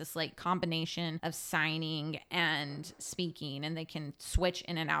so it's this like combination of signing and speaking, and they can switch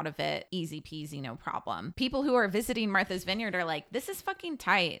in and out of it easy peasy, no problem. People who are visiting Martha's Vineyard are like, this is fucking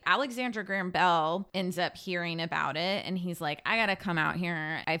tight. Alexander Graham Bell ends up hearing about it, and he's like, I gotta come out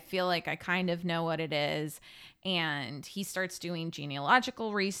here. I feel like I kind of know what it is. And he starts doing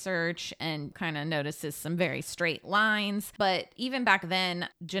genealogical research and kind of notices some very straight lines. But even back then,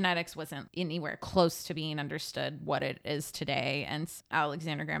 genetics wasn't anywhere close to being understood what it is today. And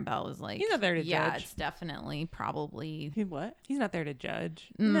Alexander Graham Bell is like, He's not there to yeah, judge. it's definitely probably. He what? He's not there to judge.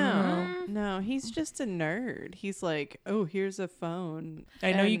 No, he's just a nerd. He's like, oh, here's a phone.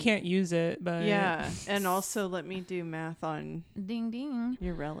 I know you And- can't use it, but Yeah, and also let me do math on Ding ding.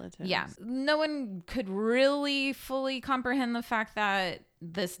 your relatives. Yeah. No one could really fully comprehend the fact that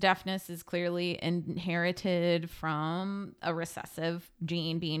this deafness is clearly inherited from a recessive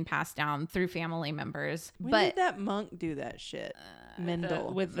gene being passed down through family members. When but did that monk do that shit?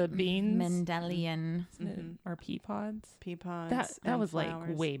 Mendel. with the beans Mendelian. or pea pods. pea pods. That and was flowers.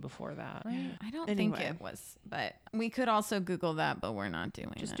 like way before that. Right? I don't Anyway. think it was, but we could also Google that, but we're not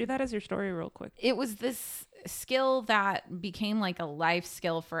doing Just it. do that as your story real quick. It was this skill that became like a life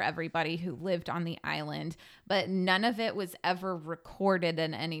skill for everybody who lived on the island, but none of it was ever recorded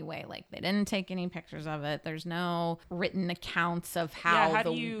in any way. Like they didn't take any pictures of it. There's no written accounts of how, how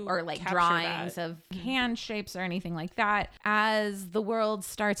do you or like capture drawings that? of hand shapes or anything like that. As the world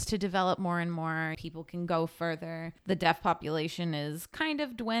starts to develop more and more, people can go further. The deaf population is kind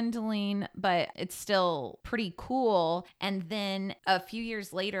of dwindling, but it's still pretty cool. And then a few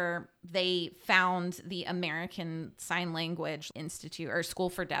years later, they found the American Sign Language Institute or School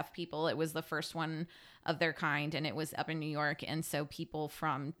for Deaf People. It was the first one of their kind, and it was up in New York. And so people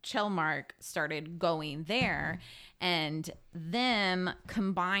from Chilmark started going there, and them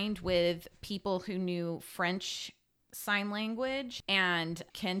combined with people who knew French sign language and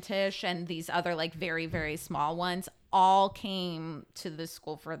Kentish and these other like very, very small ones all came to the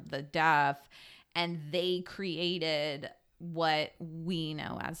School for the Deaf, and they created what we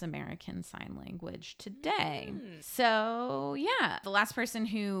know as American Sign Language today. So, yeah, the last person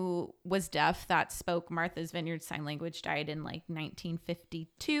who was deaf that spoke Martha's Vineyard Sign Language died in like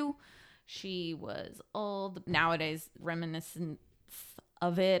 1952. She was old. Nowadays, reminiscence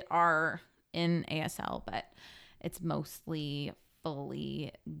of it are in ASL, but it's mostly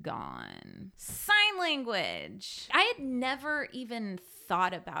fully gone. Sign language. I had never even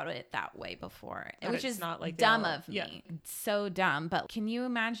thought about it that way before, That which it's is not like dumb they'll- of me. yeah. It's so dumb. But can you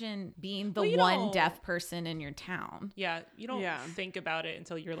imagine being the Well, you one don't- deaf person in your town? Yeah, you don't Yeah. think about it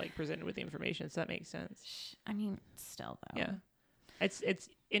until you're like presented with the information. So that makes sense. I mean, still though. Yeah. It's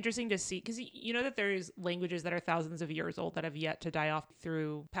interesting to see because you know that there's languages that are thousands of years old that have yet to die off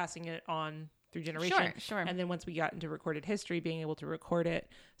through passing it on through generation. Sure. And then once we got into recorded history, being able to record it.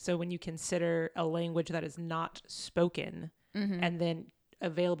 So when you consider a language that is not spoken Mm-hmm. and then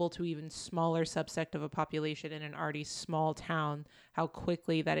available to even smaller subsect of a population in an already small town, how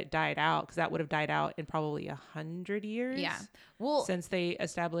quickly that it died out, because that would have died out in probably 100 years. Yeah. Well, Since they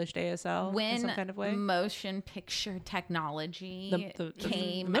established ASL in when some kind of way. motion picture technology The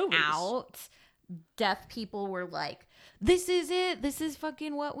came movies. out, deaf people were like, this is it. This is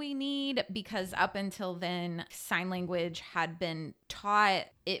fucking what we need. Because up until then, sign language had been taught.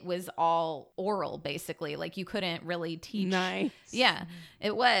 It was all oral, basically. Like you couldn't really teach. Nice. Yeah,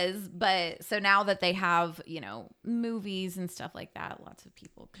 it was. But so now that they have, movies and stuff like that, lots of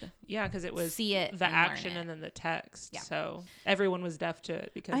people could Yeah, because it was see it the and learn action it. and then the text. Yeah. So everyone was deaf to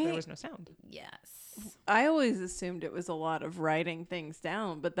it because there was no sound. Yes. I always assumed it was a lot of writing things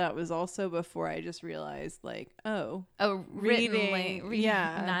down, but that was also before I just realized, like, oh, Oh, Reading,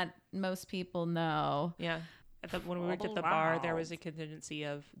 yeah. Not most people know. Yeah. When we worked at the bar, there was a contingency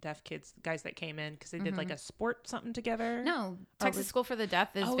of deaf kids, guys that came in because they did like a sport something together. No, Texas School for the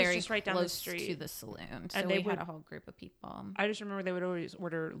Deaf is Oh, it's very just right down the close street. to the saloon. So And we they had would- a whole group of people. I just remember they would always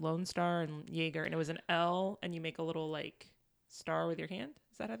order Lone Star and Jaeger, and it was an L, and you make a little like star with your hand.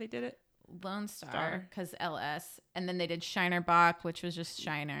 Is that how they did it? Lone Star, Star. because LS. And then they did Shiner Bach, which was just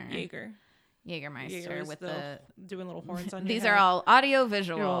Shiner. Jaeger. Jägermeister Jaeger is with the the... doing little horns on. These your are head. all audio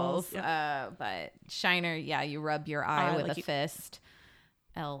visuals. Visuals, But Shiner, yeah, you rub your eye with like a you- fist.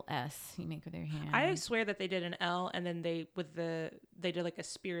 LS, you make with your hand. I swear that they did an L, and then they did like a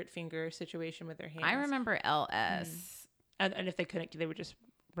spirit finger situation with their hands. I remember LS. and if they couldn't, they would just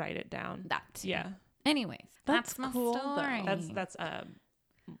write it down. That too. Yeah, Anyways, that's my cool, though. story. that's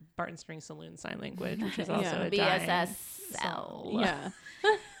Barton Spring Saloon Sign Language, which is also Yeah. a dying BSSL. yeah.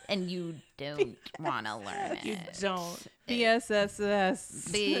 and you don't want to learn it. You don't. BSSS.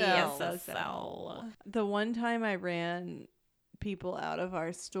 BSSL. The one time I ran people out of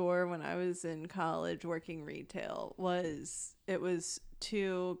our store when I was in college working retail was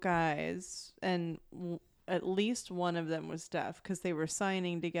 2 guys, and at least one of them was deaf because they were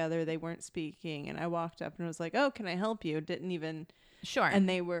signing together. They weren't speaking, and I walked up and was like, "Oh, can I help you?" Didn't even, Sure. and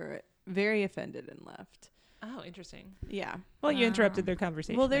they were very offended and left. Oh, interesting. Yeah. Well, you interrupted their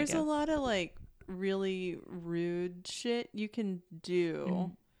conversation. Well, I there's a guess. lot of like really rude shit you can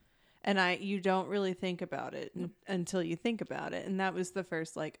do. And you don't really think about it until you think about it. And that was the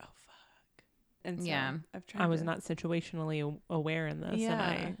first like, oh fuck. And so Yeah. I've tried I was to- not situationally aware in this, and Yeah.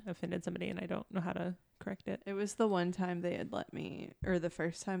 I offended somebody, and I don't know how to correct it. It was the one time they had let me, or the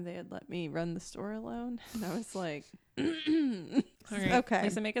first time they had let me run the store alone. And I was like, All right. okay.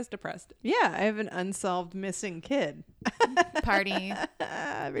 Does it make us depressed? Yeah, I have an unsolved missing kid. Party.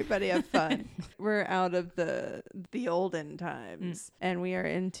 Everybody have fun. We're out of the olden times, and we are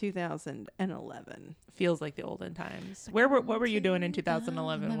in 2011. Feels like the olden times. What were you doing in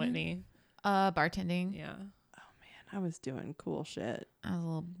 2011, Whitney? Bartending. Yeah. I was doing cool shit. I was a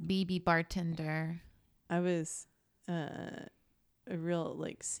little BB bartender. I was a real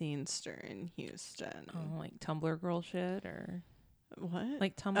like scenester in Houston. Oh, like Tumblr girl shit, or What?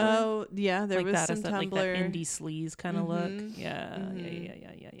 like Tumblr. Oh yeah, there like was that, some is that Tumblr. like that indie sleaze kind of look. Mhm. Yeah,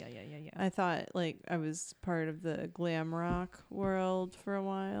 Mhm. yeah. I thought like I was part of the glam rock world for a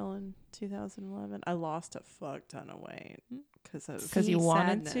while in 2011. I lost a fuck ton of weight because of Because you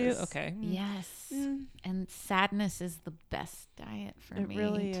wanted sadness. to. Okay. Yes. Mm, And sadness is the best diet for it me,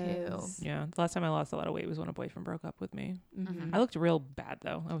 really too. is. Yeah. The last time I lost a lot of weight was when a boyfriend broke up with me. Mhm. I looked real bad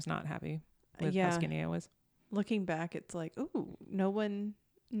though. I was not happy with how skinny I was. Looking back, it's like, ooh, no one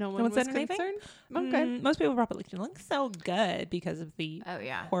one was said anything? concerned. Okay. Most people probably like, you look so good because of the Oh,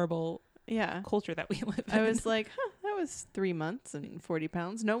 yeah. horrible Yeah. culture that we live in. I was like, huh, that was 3 months and 40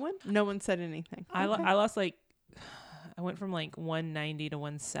 pounds. No one said anything. I Okay. lost like, I went from like 190 to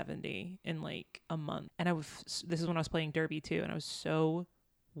 170 in like a month. And this is when I was playing derby too. And I was so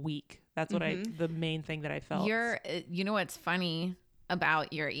weak. That's what the main thing that I felt. You know what's funny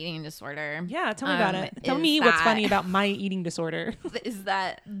about your eating disorder? Yeah. Tell me about it. Tell is me what's that- funny about my eating disorder. Is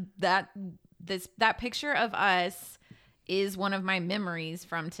that picture of us is one of my memories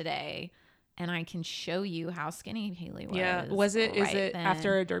from today, and I can show you how skinny Haley was. Yeah. Was it, is right it then.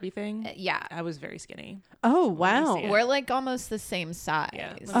 after a derby thing? Yeah. I was very skinny. Oh, wow. see it. We're like almost the same size.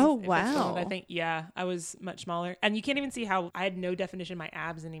 Yeah. Oh, If it's wow. gold, I think, yeah, I was much smaller. And you can't even see how I had no definition in my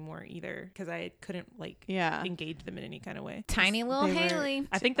abs anymore either because I couldn't like Yeah. engage them in any kind of way. Tiny little They were- Haley.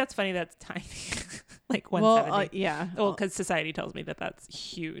 I think that's funny. That's tiny. Like Well, 170. yeah. Well, because society tells me that that's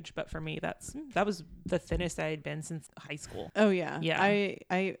huge, but for me, that was the thinnest I had been since high school. Oh yeah.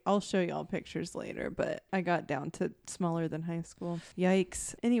 Yeah. I'll show y'all pictures later, but I got down to smaller than high school.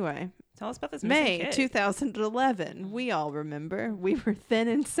 Yikes. Anyway, Tell us about this missing May kid. 2011. We all remember we were thin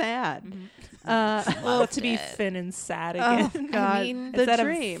and sad. Well, Loved to be it. thin and sad Oh again. God, mean, the Instead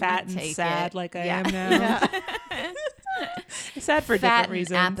dream. of fat and Take sad it. like I Yeah. am now. Yeah. Sad for Fat different and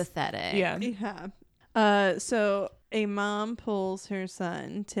reasons. apathetic. Yeah. Yeah. So a mom pulls her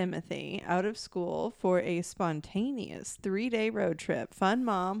son, Timothy, out of school for a spontaneous 3-day road trip. Fun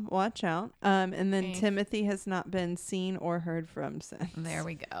mom, watch out. And then Okay. Timothy has not been seen or heard from since. There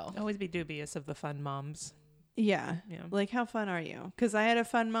we go. Always be dubious of the fun moms. Yeah. Yeah. Like, how fun are you? Because I had a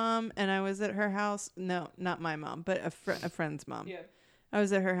fun mom and I was at her house. No, not my mom, but a friend's mom. Yeah. I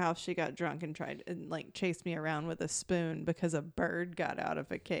was at her house. She got drunk and tried and like chased me around with a spoon because a bird got out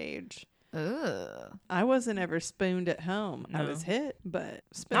of a cage. Ooh. I wasn't ever spooned at home. I No. was hit, but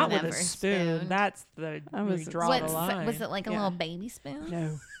spoon. Not with a Never spoon. spooned. That's the I where was- you draw What, the line. was it like a Yeah. little baby spoon?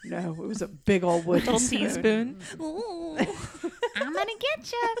 No, it was a big old wooden little spoon. teaspoon? Ooh, I'm gonna get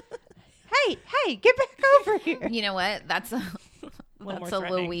you. Hey, get back over here. You know what? That's a more that's a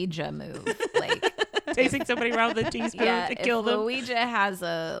threatening. Luigi move. Like, Chasing somebody around with a teaspoon yeah, to if kill them. Luigi has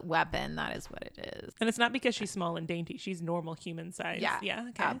a weapon, that is what it is. And it's not because she's small and dainty. She's normal human size. Yeah, Yeah.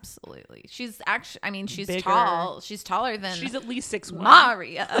 Okay. absolutely. She's actually, I mean, she's Bigger. tall. She's taller than She's at least 6'1".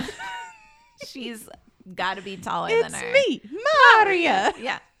 Maria. She's got to be taller It's than her. me, Maria.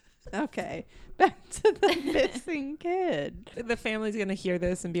 Yeah. Okay, back to the missing kid. The family's gonna hear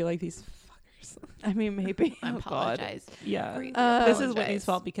this and be like, "These I mean, maybe. I God. apologize. Yeah. Briefly This is apologize. Whitney's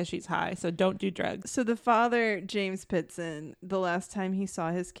fault because she's high, so don't do drugs. So the father, James Pitson, the last time he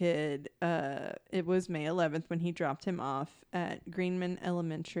saw his kid, it was May 11th when he dropped him off at Greenman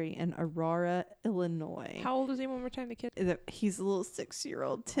Elementary in Aurora, Illinois. How old is he one more time, the kid? He's a little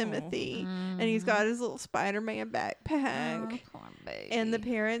 6-year-old Timothy, Mm-hmm. and he's got his little Spider-Man backpack. Oh, poor baby. And the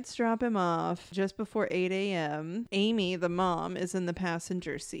parents drop him off just before 8 a.m. Amy, the mom, is in the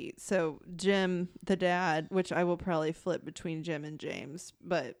passenger seat. So Jim, the dad, which I will probably flip between Jim and James,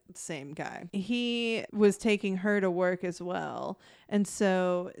 but same guy, he was taking her to work as well. And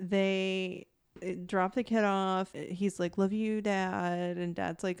so they drop the kid off. He's like, love you, Dad. And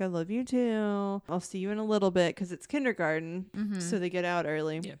Dad's like, I love you too. I'll see you in a little bit because it's kindergarten. So they get out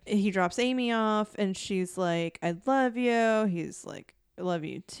early. Yeah. He drops Amy off and she's like, I love you. He's like, I love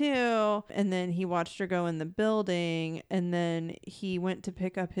you too. And then he watched her go in the building, and then he went to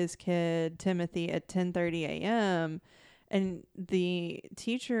pick up his kid, Timothy, at 10:30 a.m. And the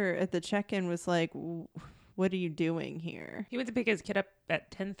teacher at the check-in was like, what are you doing here? He went to pick his kid up at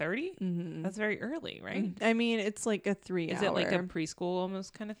 10:30. Mm-hmm. That's very early, right? I mean, it's like a 3 hour. Is it like a preschool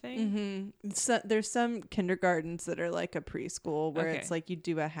almost kind of thing? So, there's some kindergartens that are like a preschool where Okay. it's like you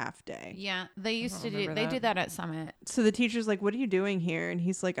do a half day. Yeah, they used to don't do. remember They that. do that at Summit. So the teacher's like, what are you doing here? And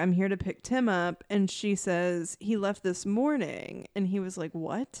he's like, I'm here to pick Tim up. And she says, he left this morning. And he was like,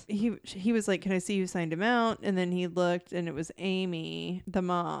 what? He was like, can I see you signed him out? And then he looked and it was Amy, the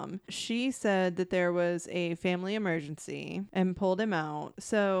mom. She said that there was a family emergency and pulled him out.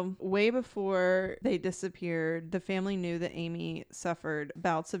 So way before they disappeared, the family knew that Amy suffered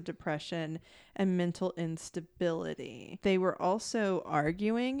bouts of depression and mental instability. They were also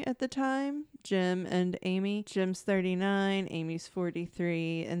arguing at the time, Jim and Amy. Jim's 39, Amy's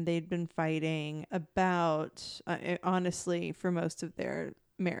 43, and they'd been fighting about, honestly, for most of their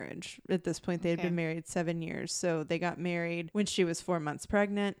marriage. At this point, they had Okay. been married 7 years. So they got married when she was 4 months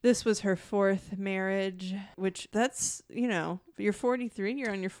pregnant. This was her fourth marriage, which that's, you're 43,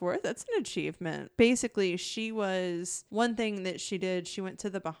 you're on your fourth. That's an achievement. Basically, one thing that she did, she went to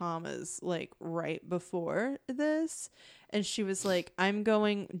the Bahamas like right before this. And she was like, I'm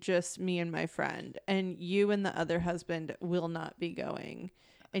going just me and my friend, and you and the other husband will not be going.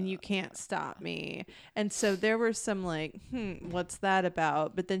 And you can't stop me. And so there were some like, what's that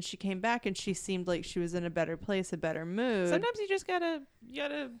about? But then she came back and she seemed like she was in a better place, a better mood. Sometimes you just gotta You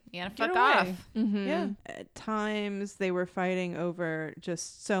gotta Get fuck away. off. Yeah. At times they were fighting over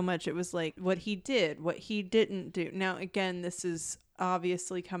just so much. It was like what he did, what he didn't do. Now, again, this is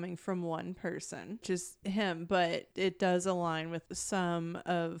obviously coming from one person, just him, but it does align with some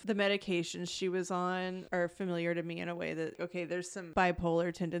of the medications she was on are familiar to me in a way that, okay, there's some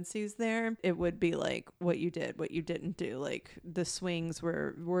bipolar tendencies there. It would be like what you did, what you didn't do. Like the swings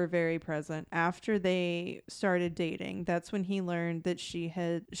were very present. After they started dating, that's when he learned that she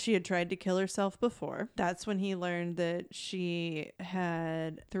had tried to kill herself before. That's when he learned that she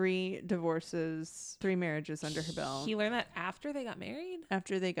had 3 divorces, 3 marriages under her belt. He learned that after they got married?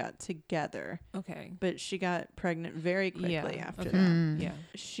 After they got together, Okay. but she got pregnant very quickly after okay. that. Yeah.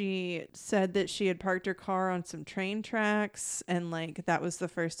 She said that she had parked her car on some train tracks and like that was the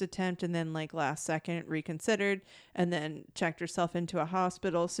first attempt, and then like last second reconsidered and then checked herself into a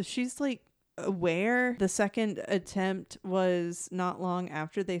hospital. So she's like aware. The second attempt was not long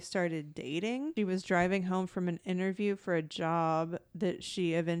after they started dating. She was driving home from an interview for a job that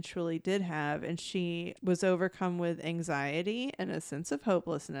she eventually did have, and she was overcome with anxiety and a sense of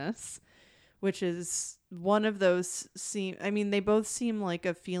hopelessness, which is one of those they both seem like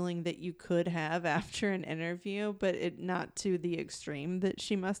a feeling that you could have after an interview, but it not to the extreme that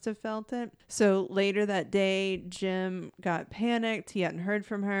she must have felt it. So later that day, Jim got panicked. He hadn't heard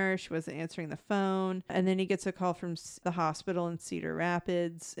from her. She wasn't answering the phone. And then he gets a call from the hospital in Cedar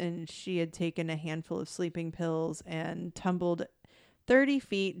Rapids, and she had taken a handful of sleeping pills and tumbled 30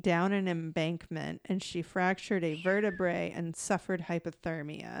 feet down an embankment, and she fractured a vertebrae and suffered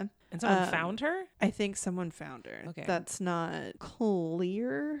hypothermia. And someone found her? I think someone found her. Okay. That's not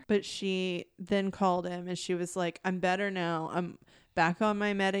clear. But she then called him and she was like, I'm better now. I'm back on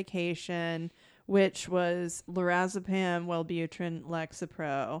my medication, which was lorazepam, Wellbutrin,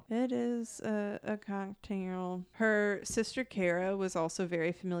 Lexapro. It is a cocktail. Her sister Kara was also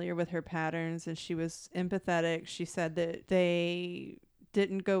very familiar with her patterns and she was empathetic. She said that they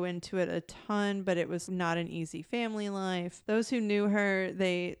didn't go into it a ton, but it was not an easy family life. Those who knew her,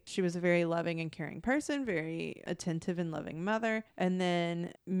 she was a very loving and caring person, very attentive and loving mother. And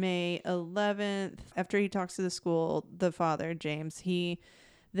then May 11th, after he talks to the school, the father, James, he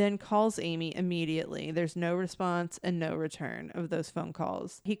then calls Amy immediately. There's no response and no return of those phone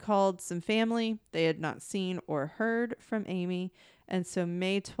calls. He called some family. They had not seen or heard from Amy. And so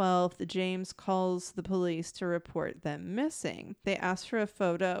May 12th, James calls the police to report them missing. They asked for a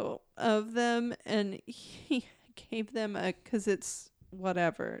photo of them, and he gave them because it's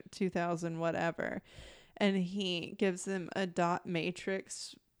whatever, 2000 whatever. And he gives them a dot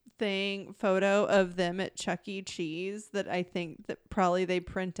matrix photo of them at Chuck E. Cheese that I think that probably they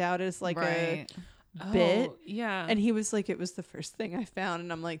print out as like a bit. Oh, yeah. And he was like, it was the first thing I found.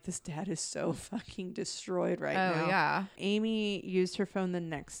 And I'm like, this dad is so fucking destroyed right now. Oh, yeah. Amy used her phone the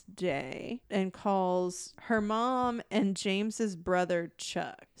next day and calls her mom and James's brother,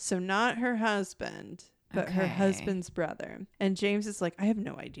 Chuck. So not her husband, but her Okay. husband's brother. And James is like, I have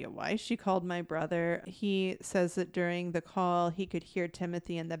no idea why she called my brother. He says that during the call, he could hear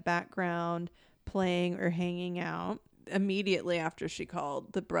Timothy in the background playing or hanging out. Immediately after she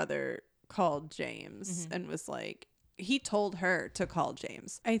called, the brother called James and was like, he told her to call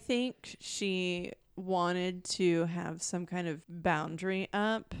James. I think she wanted to have some kind of boundary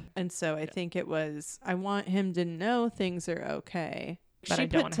up. And so I think it was, I want him to know things are okay. But She I don't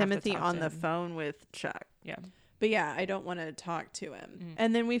put wanna have to Timothy talk on to the him. phone with Chuck. Yeah. But yeah, I don't want to talk to him. Mhm.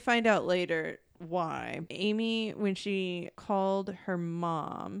 And then we find out later why. Amy, when she called her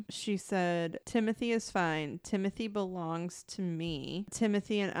mom, she said, Timothy is fine. Timothy belongs to me.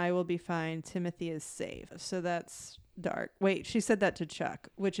 Timothy and I will be fine. Timothy is safe. So that's dark. Wait, she said that to Chuck,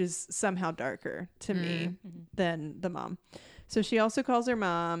 which is somehow darker to me than the mom. So she also calls her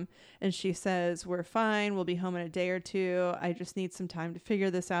mom and she says, we're fine. We'll be home in a day or two. I just need some time to figure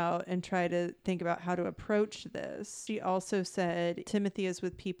this out and try to think about how to approach this. She also said, Timothy is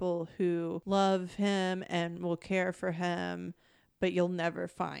with people who love him and will care for him, but you'll never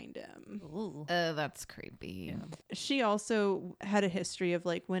find him. Oh, that's creepy. She also had a history of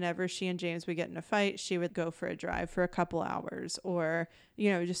like whenever she and James would get in a fight, she would go for a drive for a couple hours or,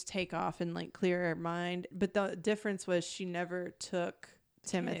 you know, just take off and like clear her mind. But the difference was she never took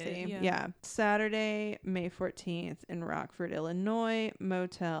Timothy. yeah. Yeah. Saturday, May 14th in Rockford, Illinois,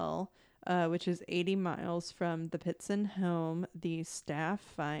 motel, which is 80 miles from the Pitson home. The staff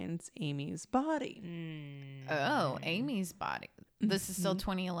finds Amy's body. Oh, Amy's body. This is still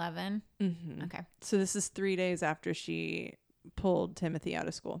 2011. Mm-hmm. Okay. So this is 3 days after she pulled Timothy out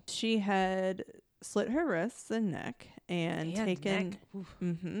of school. She had slit her wrists and neck and taken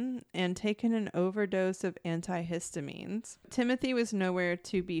an overdose of antihistamines. Timothy was nowhere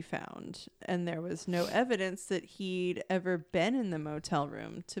to be found, and there was no evidence that he'd ever been in the motel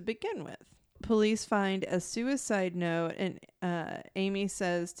room to begin with. Police find a suicide note, and Amy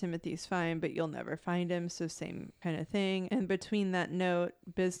says Timothy's fine, but you'll never find him, so same kind of thing. And between that note,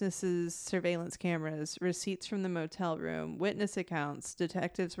 businesses, surveillance cameras, receipts from the motel room, witness accounts,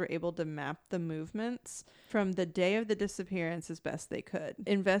 detectives were able to map the movements from the day of the disappearance as best they could.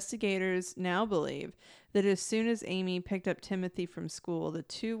 Investigators now believe that as soon as Amy picked up Timothy from school, the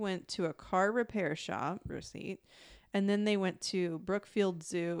two went to a car repair shop, receipt, and then they went to Brookfield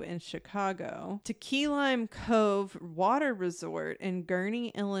Zoo in Chicago, to Key Lime Cove Water Resort in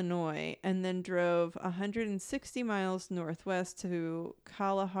Gurnee, Illinois, and then drove 160 miles northwest to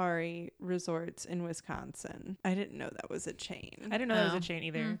Kalahari Resorts in Wisconsin. I didn't know that was a chain. I didn't know that was Oh. a chain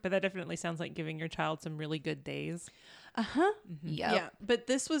either, but that definitely sounds like giving your child some really good days. Uh-huh. Yep. Yeah, but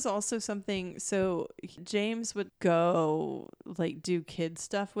this was also something, so James would go like do kid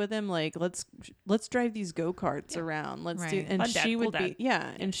stuff with him, like let's drive these go-karts around, let's do, Right. and Fun dad, she cool would be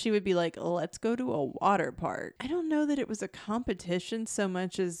and she would be like, let's go to a water park. I don't know that it was a competition so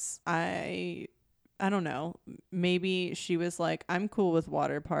much as I don't know, maybe she was like, I'm cool with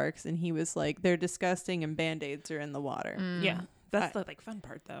water parks, and he was like, they're disgusting and Band-Aids are in the water. Yeah. That's the like fun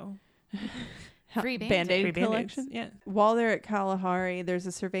part though. Free Band-Aid Free Band-Aids. collection. Yeah. While they're at Kalahari, there's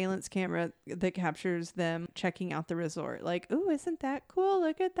a surveillance camera that captures them checking out the resort. Like, ooh, isn't that cool?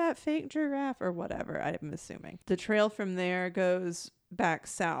 Look at that fake giraffe or whatever, I'm assuming. The trail from there goes back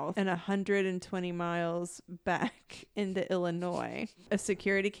south and 120 miles back into Illinois. A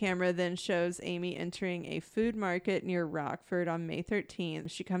security camera then shows Amy entering a food market near Rockford on May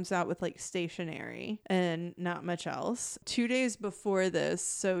 13th. She comes out with like stationery and not much else. 2 days before this,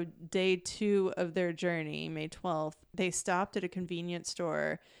 so day 2 of their journey, May 12th, they stopped at a convenience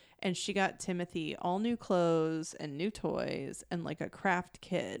store and she got Timothy all new clothes and new toys and like a craft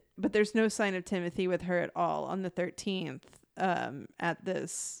kit. But there's no sign of Timothy with her at all on the 13th at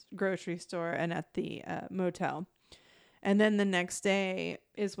this grocery store and at the motel. And then the next day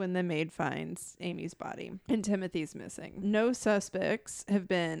is when the maid finds Amy's body and Timothy's missing. No suspects have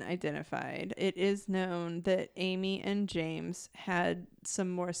been identified. It is known that Amy and James had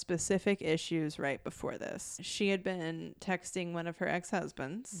some more specific issues right before this. She had been texting one of her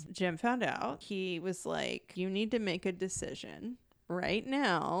ex-husbands. Jim found out. He was like, you need to make a decision right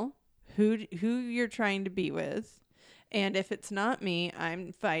now who you're trying to be with. And if it's not me,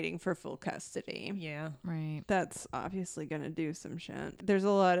 I'm fighting for full custody. Yeah. Right. That's obviously going to do some shit. There's a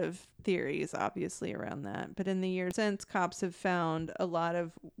lot of theories, obviously, around that. But in the years since, cops have found a lot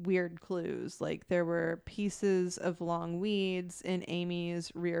of weird clues. Like there were pieces of long weeds in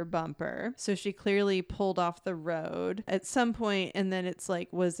Amy's rear bumper. So she clearly pulled off the road at some point, and then it's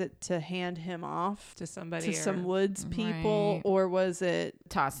like, was it to hand him off To somebody. to some woods people? Right. Or was it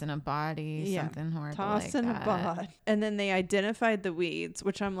Tossing a body, Yeah. something horrible tossing like a that. bod? And then they identified the weeds,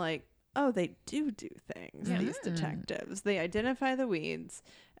 which I'm like, oh, they do things, Yeah. these Mm. detectives. They identify the weeds,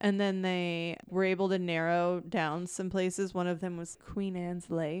 and then they were able to narrow down some places. One of them was Queen Anne's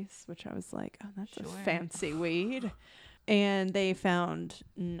lace, which I was like, oh, that's a Sure. fancy weed. And they found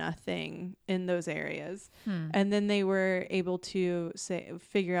nothing in those areas. And then they were able to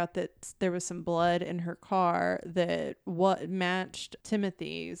figure out that there was some blood in her car that matched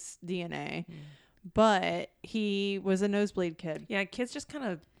Timothy's DNA. But he was a nosebleed kid. Yeah, kids just kind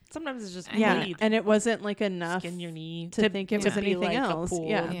of sometimes it's just Yeah, bleed. and it wasn't like enough Skin your knee to think it was be anything like else. A pool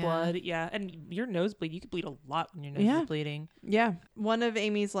Yeah. of Yeah. blood. Yeah, and your nosebleed, you could bleed a lot when your nose Yeah. is bleeding. Yeah. One of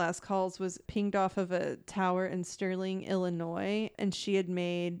Amy's last calls was pinged off of a tower in Sterling, Illinois, and she had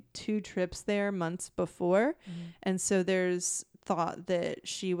made 2 trips there months before. And so there's thought that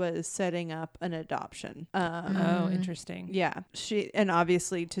she was setting up an adoption. Oh, interesting. Yeah, and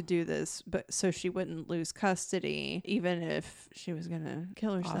obviously to do this, but so she wouldn't lose custody, even if she was gonna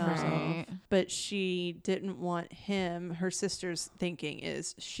kill herself. Right. But she didn't want him. Her sister's thinking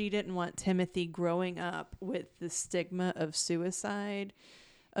is she didn't want Timothy growing up with the stigma of suicide,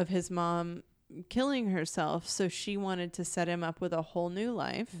 of his mom killing herself, so she wanted to set him up with a whole new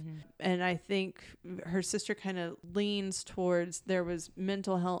life. And I think her sister kind of leans towards there were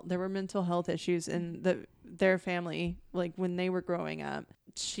mental health issues in their family, like when they were growing up.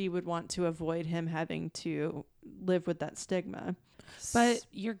 She would want to avoid him having to live with that stigma. But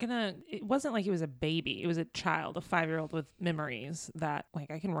it wasn't like he was a baby. It was a child, a 5-year-old with memories that,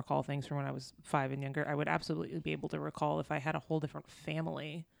 like, I can recall things from when I was 5 and younger. I would absolutely be able to recall if I had a whole different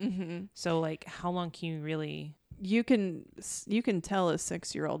family. So, like, how long can you really... You can tell a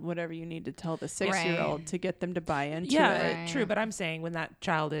 6-year-old whatever you need to tell the 6-year-old to get them to buy into it. Right. True. But I'm saying when that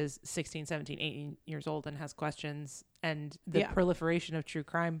child is 16, 17, 18 years old and has questions, and the proliferation of true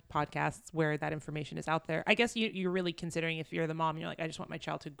crime podcasts where that information is out there, I guess you're really considering, if you're the mom, you're like, I just want my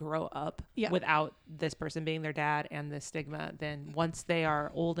child to grow up without this person being their dad and this stigma. Then once they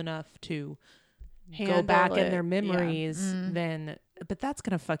are old enough to go back in their memories, then, but that's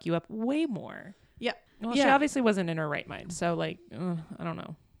going to fuck you up way more. Yeah. Well, she obviously wasn't in her right mind. So, like, I don't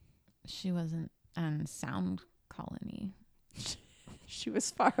know. She wasn't on Sound Colony. She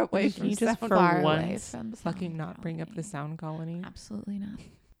was far away Can from you just sound. for far away once from fucking Sound not bring up the Colony. Sound Colony? Absolutely not.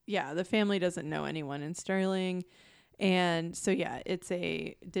 Yeah, the family doesn't know anyone in Sterling. And so, yeah,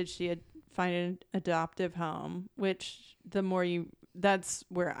 did she find an adoptive home? Which that's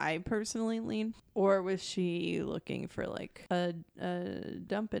where I personally lean. Or was she looking for like a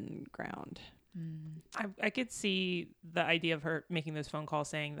dumping ground? I could see the idea of her making those phone calls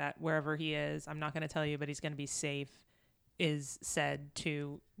saying that wherever he is, I'm not going to tell you, but he's going to be safe, is said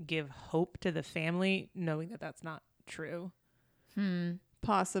to give hope to the family, knowing that that's not true.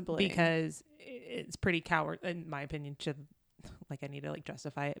 Possibly. Because it's pretty coward, in my opinion, I need to like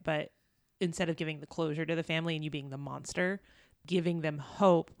justify it. But instead of giving the closure to the family and you being the monster, giving them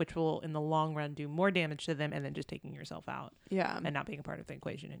hope, which will in the long run do more damage to them, and then just taking yourself out. Yeah. And not being a part of the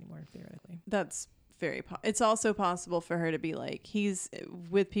equation anymore, theoretically. That's very it's also possible for her to be like, he's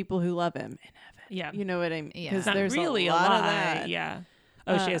with people who love him in heaven. Yeah. You know what I mean? Yeah. Because Not there's really a lot of that. Yeah.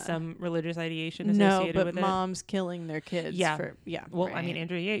 Oh, she has some religious ideation No, associated but with it. moms killing their kids. Yeah. Well, I mean, Right.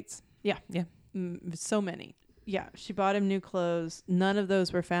 Andrea Yates. Yeah. Yeah. So many. Yeah, she bought him new clothes. None of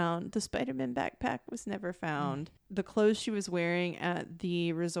those were found. The Spider-Man backpack was never found. The clothes she was wearing at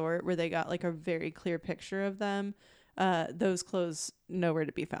the resort where they got like a very clear picture of them, those clothes nowhere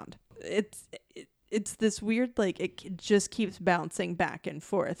to be found. It's this weird, like, it just keeps bouncing back and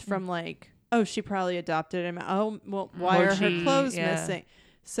forth from like, oh, she probably adopted him. Oh, well, why Or are her she- clothes yeah. missing?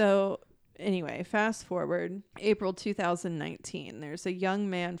 So anyway, fast forward, April 2019, there's a young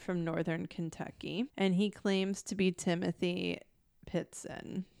man from northern Kentucky, and he claims to be Timothy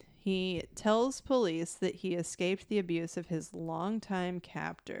Pitson. He tells police that he escaped the abuse of his longtime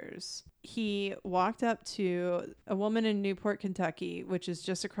captors. He walked up to a woman in Newport, Kentucky, which is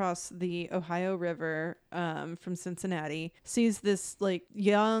just across the Ohio River from Cincinnati, sees this like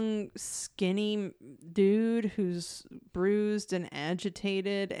young, skinny dude who's bruised and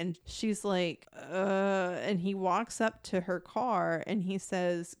agitated. And she's like, and he walks up to her car and he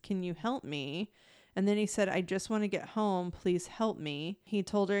says, "Can you help me?" And then he said, "I just want to get home. Please help me." He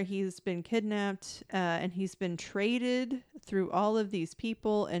told her he's been kidnapped and he's been traded through all of these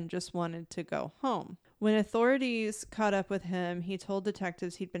people and just wanted to go home. When authorities caught up with him, he told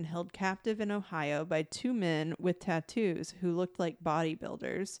detectives he'd been held captive in Ohio by two men with tattoos who looked like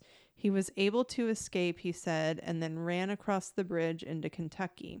bodybuilders. He was able to escape, he said, and then ran across the bridge into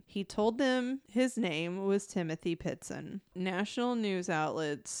Kentucky. He told them his name was Timothy Pitson. National news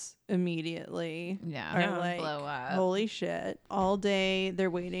outlets immediately are like, blow up. holy shit. All day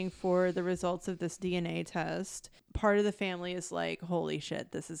they're waiting for the results of this DNA test. Part of the family is like, holy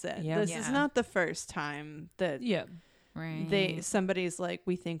shit, this is it. Yeah. This is not the first time that Right. somebody's like,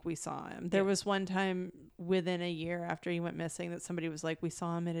 we think we saw him. There was one time within a year after he went missing that somebody was like, we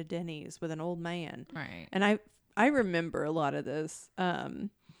saw him at a Denny's with an old man. Right. And I remember a lot of this.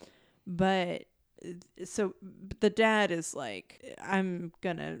 But so the dad is like, I'm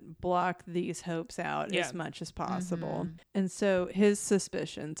gonna block these hopes out as much as possible. And so his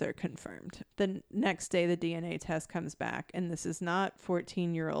suspicions are confirmed. The next day the DNA test comes back, and this is not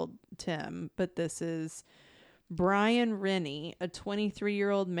 14-year-old Tim, but this is Brian Rennie, a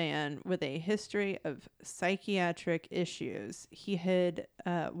 23-year-old man with a history of psychiatric issues. He had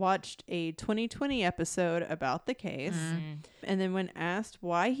watched a 2020 episode about the case. And then when asked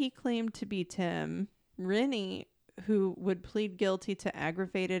why he claimed to be Tim, Rennie, who would plead guilty to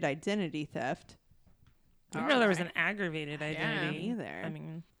aggravated identity theft. I didn't know there was an aggravated identity. Either. I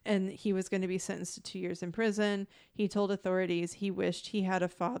mean, And he was going to be sentenced to 2 years in prison. He told authorities he wished he had a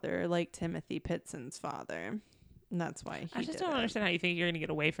father like Timothy Pitson's father. And that's why I just don't understand how you think you're going to get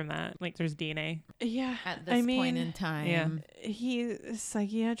away from that. Like, there's DNA. Yeah. At this point in time. He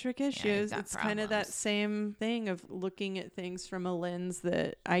psychiatric issues. got It's kind of that problems. same thing of looking at things from a lens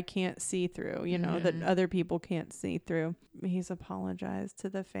that I can't see through, you know, that other people can't see through. He's apologized to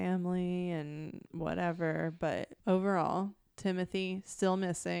the family and whatever, but overall, Timothy still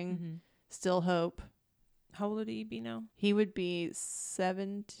missing, still hope. How old would he be now? He would be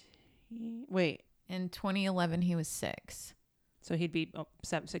 17. Wait. In 2011, he was 6. So he'd be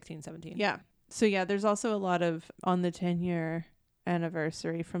 16, 17. Yeah. So yeah, there's also a lot of on the 10-year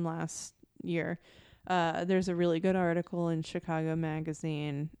anniversary from last year. There's a really good article in Chicago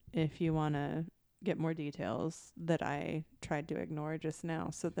Magazine if you want to get more details that I tried to ignore just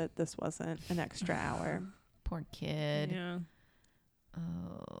now so that this wasn't an extra hour. Poor kid. Yeah.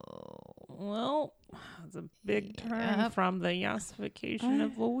 Oh. Well, it's a big turn Yep. from the yassification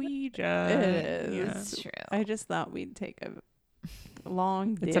of Ouija. It is. It's true. I just thought we'd take a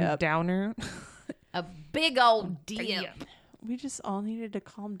long dip. It's a downer. A big old dip. We just all needed to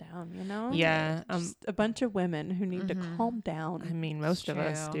calm down, you know? Yeah. Just a bunch of women who need to calm I down. mean, most of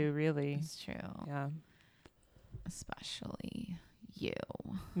us true. do, really. It's true. Yeah. Especially you.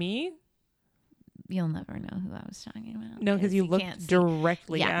 Me? You'll never know who I was talking about. No, because you can't looked see.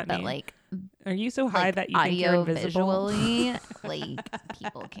 directly Yeah, at but me. like Are you so high like that you think you're audio invisible? visually, like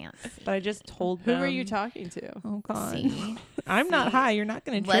people can't see. But I just told Who them. were you talking to? Oh, God. See? I'm not high. You're not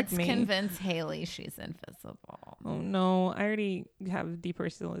going to trick Let's me. convince Haley she's invisible. Oh, no. I already have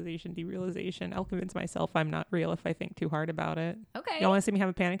depersonalization, derealization. I'll convince myself I'm not real if I think too hard about it. Okay. Y'all want to see me have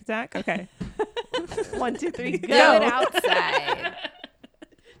a panic attack? Okay. 1, 2, 3, Do go. it outside.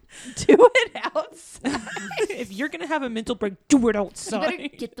 Do it outside. If you're going to have a mental break, do it You outside. better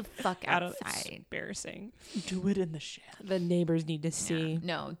get the fuck Out of outside. embarrassing. Do it in the shed. The neighbors need to see.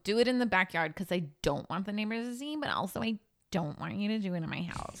 No, do it in the backyard because I don't want the neighbors to see, but also I don't want you to do it in my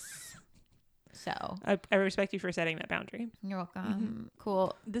house. So I respect you for setting that boundary. you're welcome.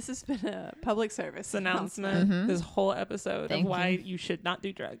 Cool. This has been a public service This announcement, this whole episode Thank of why you. you should not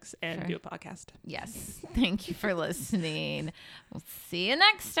do drugs and Sure. do a podcast. Yes. Thank you for listening. We'll see you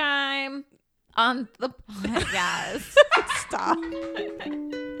next time on the podcast. Stop.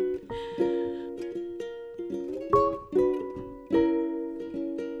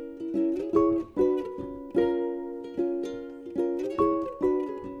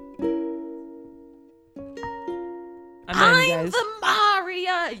 I'm ready, I'm guys. the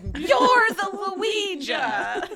Maria. You're the Luigi.